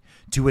closely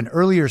to an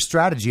earlier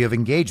strategy of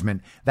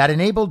engagement that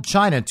enabled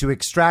China to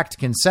extract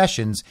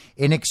concessions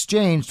in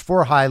exchange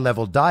for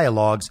high-level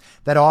dialogues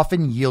that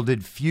often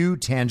yielded few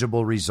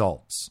tangible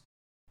results.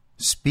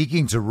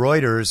 Speaking to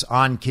Reuters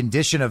on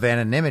condition of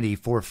anonymity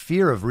for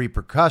fear of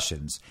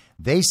repercussions,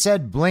 they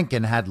said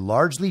Blinken had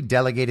largely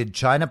delegated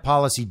China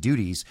policy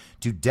duties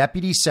to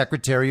Deputy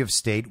Secretary of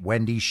State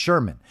Wendy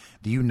Sherman,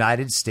 the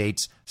United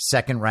States'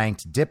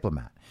 second-ranked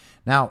diplomat.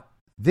 Now,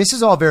 this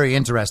is all very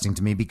interesting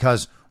to me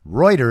because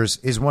Reuters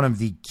is one of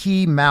the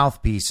key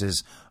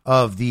mouthpieces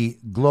of the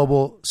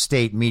global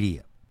state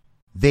media.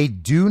 They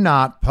do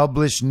not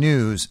publish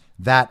news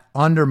that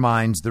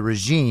undermines the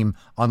regime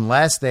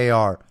unless they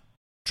are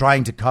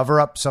trying to cover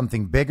up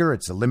something bigger.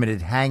 It's a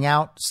limited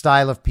hangout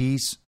style of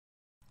piece,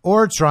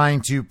 or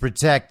trying to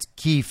protect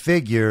key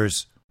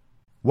figures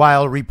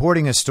while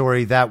reporting a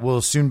story that will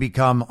soon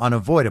become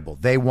unavoidable.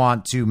 They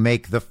want to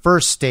make the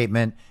first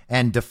statement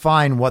and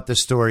define what the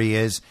story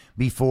is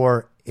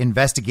before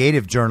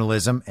investigative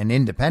journalism and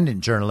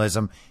independent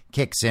journalism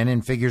kicks in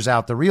and figures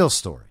out the real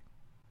story.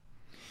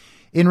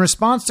 In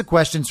response to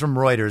questions from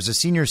Reuters, a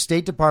senior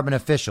State Department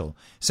official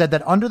said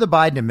that under the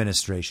Biden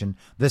administration,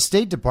 the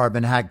State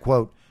Department had,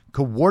 quote,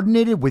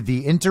 coordinated with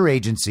the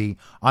interagency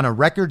on a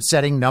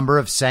record-setting number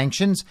of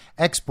sanctions,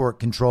 export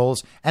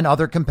controls, and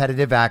other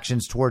competitive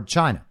actions toward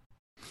China.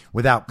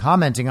 Without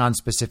commenting on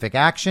specific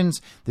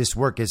actions, this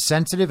work is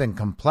sensitive and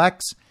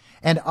complex,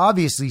 and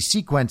obviously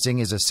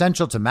sequencing is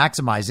essential to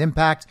maximize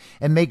impact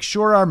and make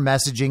sure our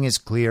messaging is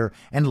clear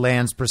and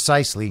lands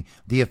precisely,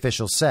 the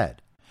official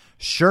said.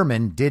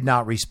 Sherman did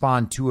not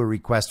respond to a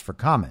request for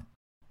comment.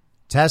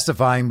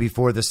 Testifying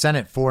before the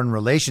Senate Foreign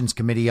Relations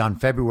Committee on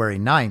February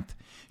 9th,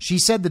 she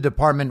said the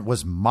department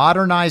was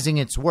modernizing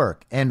its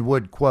work and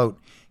would,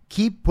 quote,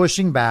 keep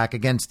pushing back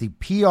against the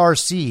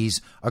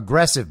PRC's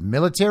aggressive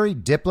military,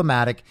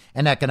 diplomatic,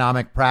 and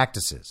economic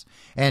practices.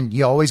 And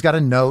you always got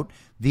to note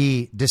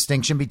the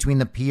distinction between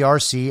the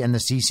PRC and the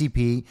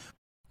CCP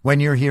when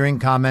you're hearing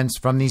comments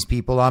from these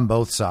people on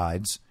both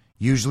sides.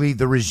 Usually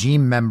the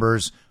regime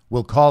members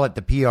will call it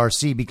the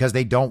PRC because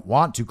they don't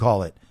want to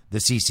call it the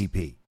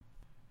CCP,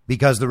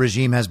 because the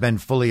regime has been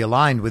fully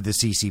aligned with the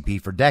CCP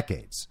for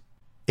decades.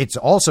 It's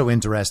also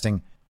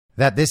interesting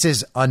that this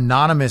is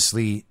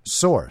anonymously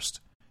sourced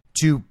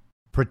to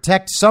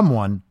protect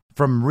someone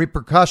from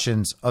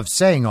repercussions of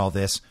saying all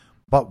this.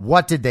 But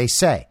what did they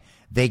say?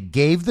 They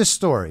gave the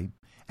story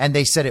and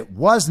they said it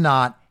was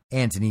not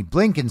Antony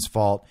Blinken's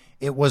fault.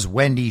 It was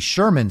Wendy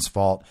Sherman's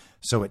fault.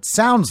 So it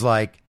sounds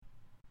like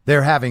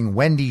they're having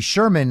Wendy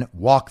Sherman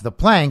walk the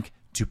plank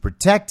to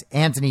protect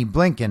Antony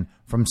Blinken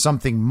from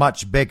something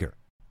much bigger.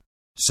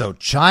 So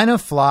China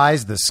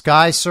flies the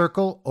sky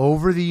circle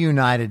over the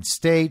United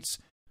States.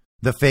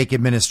 The fake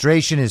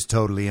administration is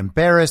totally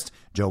embarrassed.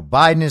 Joe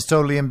Biden is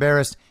totally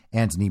embarrassed.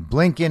 Antony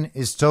Blinken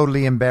is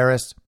totally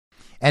embarrassed.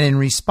 And in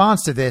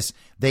response to this,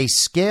 they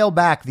scale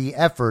back the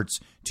efforts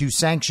to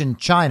sanction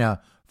China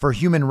for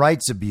human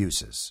rights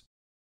abuses.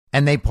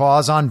 And they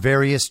pause on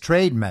various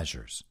trade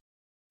measures.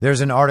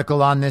 There's an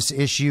article on this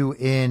issue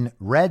in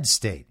Red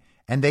State,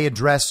 and they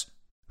address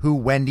who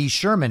Wendy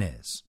Sherman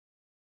is.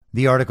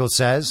 The article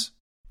says,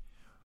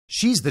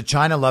 she's the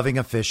China-loving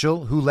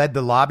official who led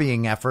the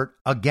lobbying effort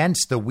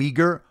against the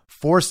Uyghur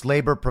Forced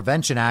Labor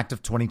Prevention Act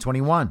of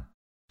 2021.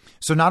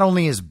 So not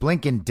only is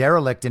Blinken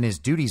derelict in his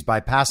duties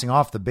by passing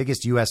off the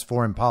biggest U.S.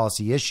 foreign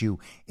policy issue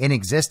in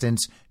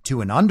existence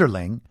to an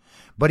underling,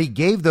 but he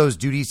gave those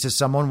duties to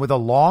someone with a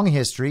long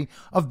history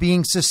of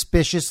being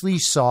suspiciously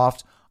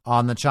soft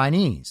on the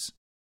Chinese,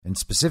 and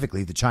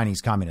specifically the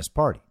Chinese Communist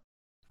Party.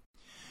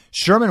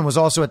 Sherman was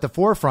also at the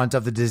forefront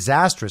of the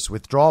disastrous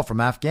withdrawal from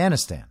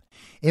Afghanistan,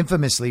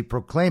 infamously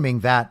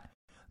proclaiming that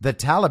the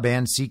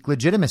Taliban seek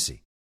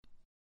legitimacy.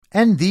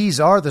 And these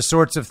are the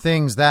sorts of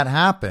things that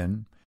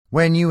happen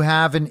when you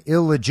have an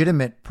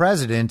illegitimate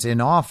president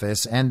in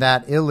office, and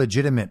that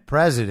illegitimate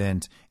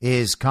president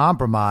is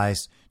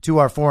compromised to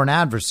our foreign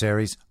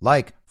adversaries,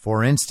 like,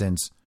 for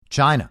instance,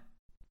 China.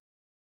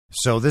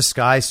 So the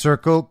Sky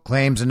Circle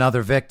claims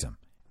another victim.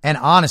 And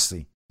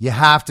honestly, you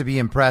have to be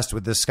impressed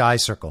with the Sky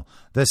Circle.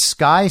 The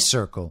Sky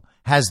Circle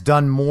has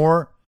done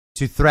more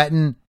to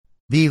threaten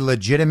the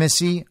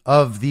legitimacy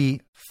of the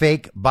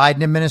fake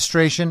Biden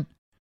administration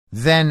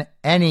than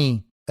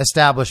any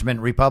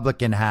establishment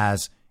Republican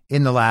has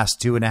in the last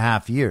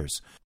 2.5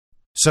 years.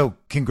 So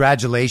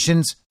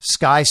congratulations,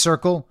 Sky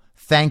Circle.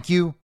 Thank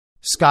you,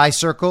 Sky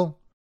Circle.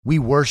 We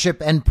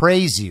worship and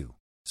praise you,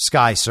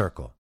 Sky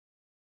Circle.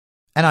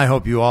 And I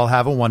hope you all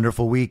have a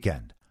wonderful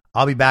weekend.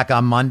 I'll be back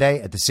on Monday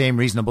at the same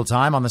reasonable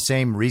time on the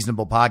same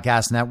reasonable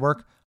podcast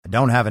network. I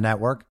don't have a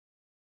network.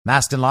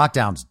 Masks and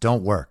lockdowns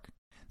don't work.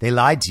 They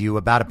lied to you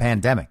about a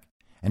pandemic,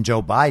 and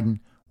Joe Biden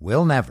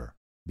will never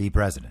be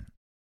president.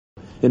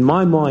 In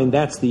my mind,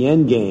 that's the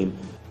end game.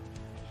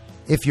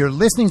 If you're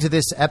listening to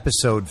this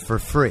episode for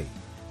free,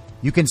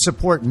 you can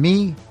support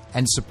me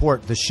and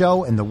support the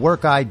show and the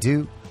work I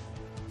do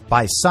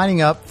by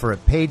signing up for a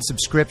paid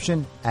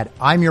subscription at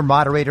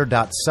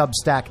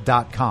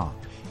imyourmoderator.substack.com.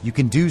 You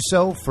can do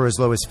so for as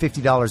low as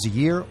 $50 a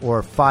year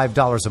or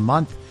 $5 a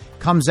month.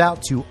 Comes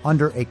out to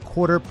under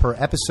 $0.25 per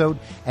episode,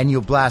 and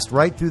you'll blast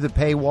right through the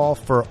paywall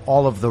for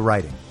all of the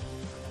writing.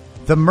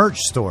 The merch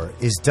store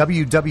is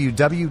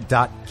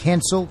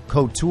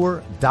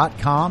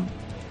www.cancelcouture.com,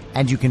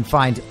 and you can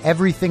find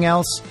everything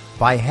else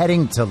by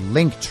heading to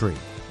Linktree,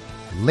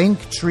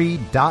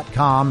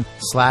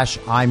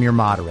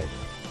 linktree.com/imyourmoderator.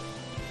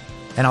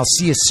 And I'll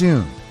see you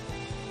soon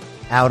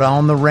out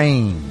on the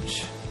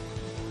range.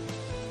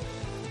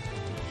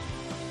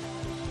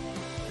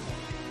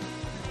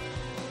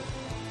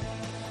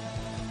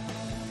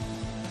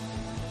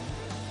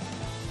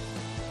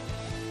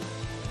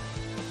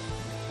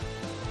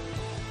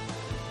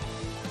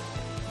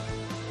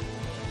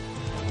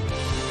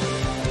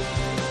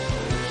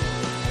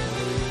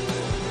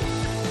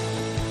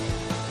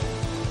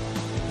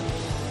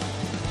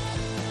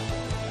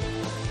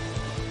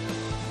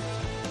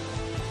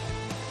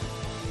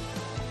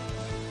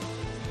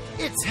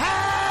 It's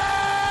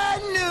high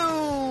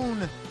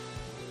noon.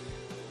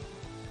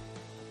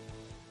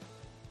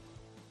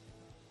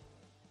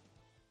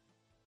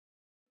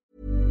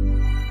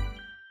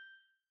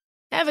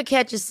 Ever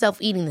catch yourself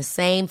eating the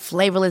same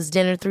flavorless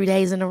dinner 3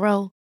 days in a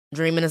row?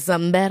 Dreaming of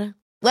something better?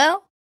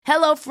 Well,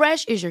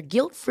 HelloFresh is your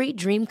guilt-free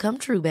dream come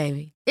true,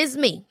 baby. It's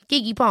me,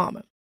 Keke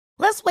Palmer.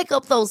 Let's wake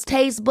up those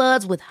taste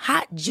buds with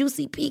hot,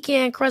 juicy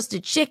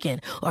pecan-crusted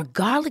chicken or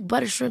garlic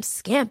butter shrimp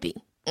scampi.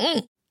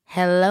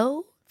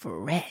 Hello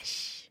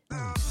Fresh.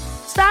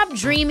 Stop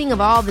dreaming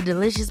of all the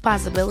delicious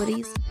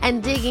possibilities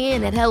and dig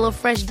in at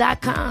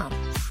HelloFresh.com.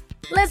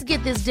 Let's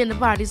get this dinner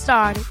party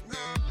started.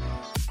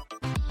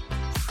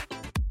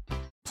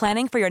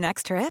 Planning for your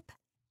next trip?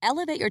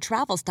 Elevate your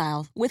travel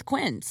style with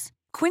Quince.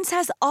 Quince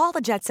has all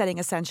the jet-setting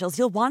essentials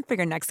you'll want for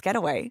your next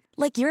getaway,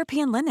 like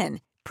European linen,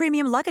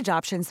 premium luggage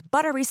options,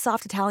 buttery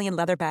soft Italian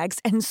leather bags,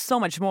 and so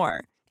much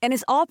more. And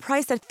is all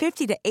priced at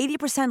 50 to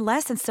 80%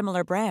 less than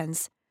similar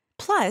brands.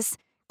 Plus,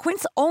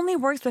 Quince only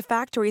works with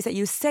factories that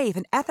use safe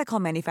and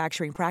ethical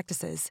manufacturing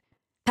practices.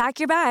 Pack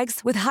your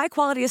bags with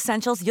high-quality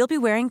essentials you'll be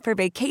wearing for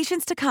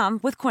vacations to come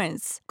with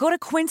Quince. Go to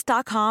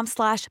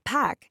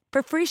quince.com/pack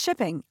for free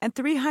shipping and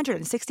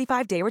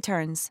 365-day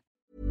returns.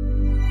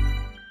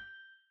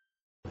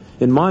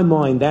 In my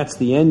mind, that's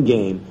the end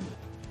game.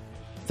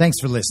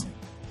 Thanks for listening.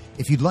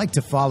 If you'd like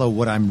to follow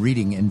what I'm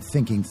reading and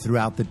thinking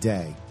throughout the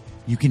day,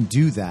 you can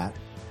do that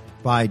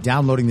by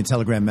downloading the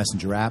Telegram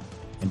Messenger app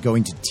and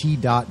going to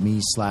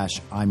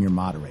t.me/I'm your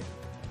moderator.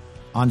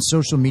 On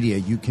social media,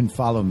 you can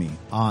follow me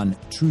on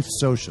Truth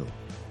Social,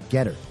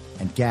 Getter,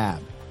 and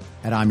Gab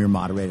at I'm your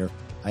moderator.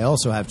 I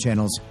also have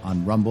channels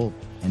on Rumble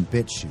and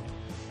BitChute.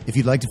 If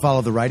you'd like to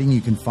follow the writing, you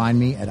can find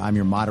me at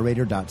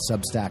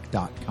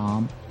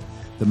imyourmoderator.substack.com.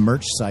 The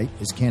merch site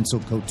is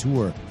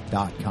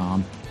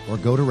cancelcouture.com or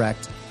go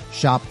direct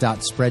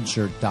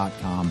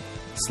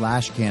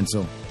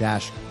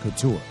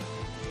shop.spreadshirt.com/cancel-couture.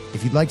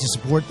 If you'd like to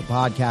support the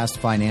podcast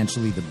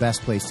financially, the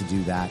best place to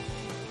do that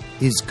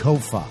is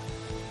Ko-Fi.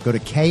 Go to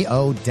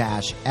ko-fi.com/I'm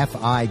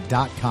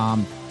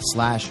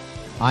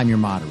your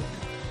moderator.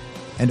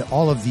 And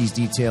all of these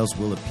details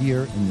will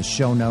appear in the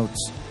show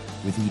notes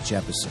with each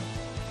episode.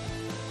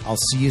 I'll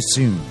see you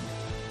soon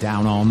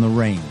down on the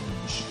range.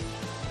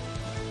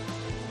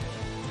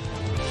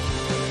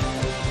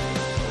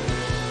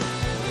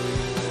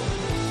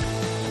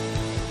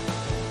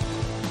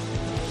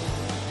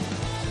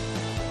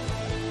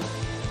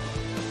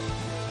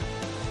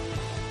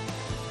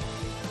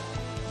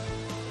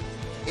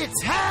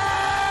 It's happening!